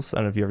Souls. I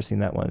don't know if you've ever seen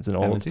that one. It's an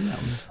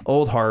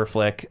old horror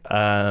flick.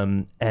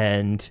 And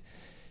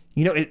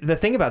the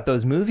thing about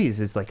those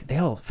movies is like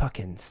they'll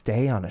fucking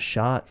stay on a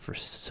shot for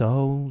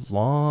so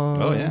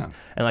long. Oh yeah.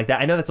 And like that,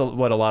 I know that's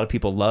what a lot of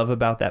people love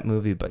about that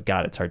movie, but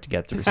God, it's hard to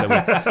get through. So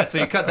So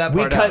you cut that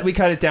part out. we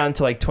cut it down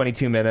to like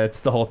 22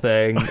 minutes, the whole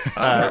thing.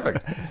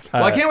 Perfect.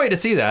 Well, I can't wait to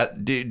see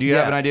that. Do you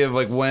have an idea of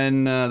like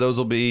when those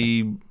will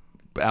be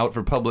out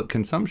for public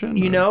consumption?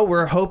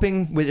 We're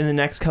hoping within the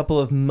next couple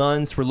of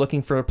months. We're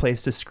looking for a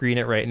place to screen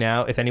it right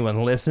now. If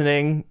anyone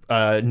listening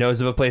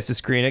knows of a place to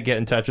screen it, get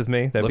in touch with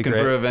me. That'd be great.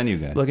 Looking for a venue,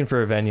 guys. Looking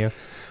for a venue.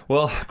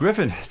 Well,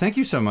 Griffin, thank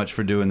you so much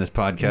for doing this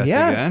podcast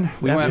Yeah, again.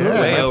 We absolutely.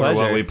 went way My over pleasure.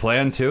 what we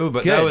planned to,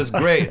 but Good. that was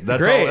great.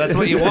 That's Great. That's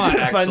what you want,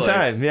 actually. Fun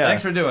time, yeah.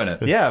 Thanks for doing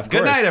it. Yeah, of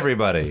Good course. night,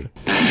 everybody.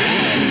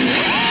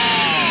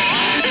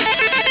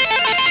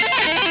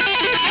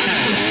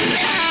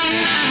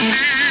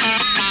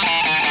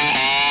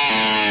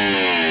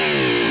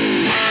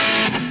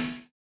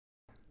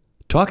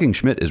 Talking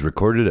Schmidt is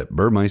recorded at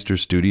Burmeister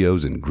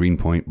Studios in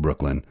Greenpoint,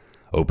 Brooklyn.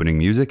 Opening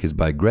music is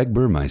by Greg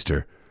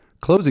Burmeister.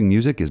 Closing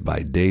music is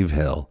by Dave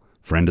Hill,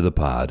 friend of the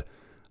pod.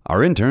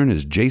 Our intern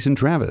is Jason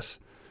Travis.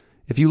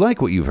 If you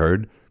like what you've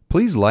heard,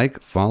 please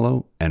like,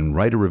 follow, and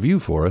write a review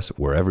for us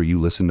wherever you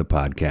listen to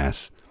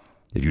podcasts.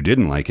 If you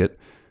didn't like it,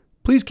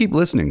 please keep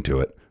listening to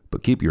it,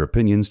 but keep your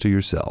opinions to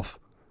yourself.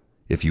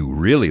 If you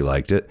really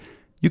liked it,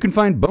 you can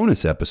find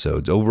bonus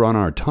episodes over on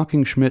our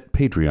Talking Schmidt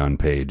Patreon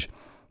page.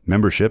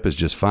 Membership is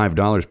just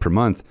 $5 per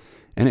month,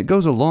 and it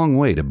goes a long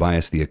way to buy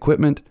us the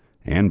equipment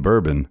and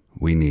bourbon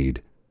we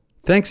need.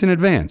 Thanks in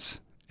advance,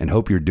 and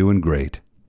hope you're doing great.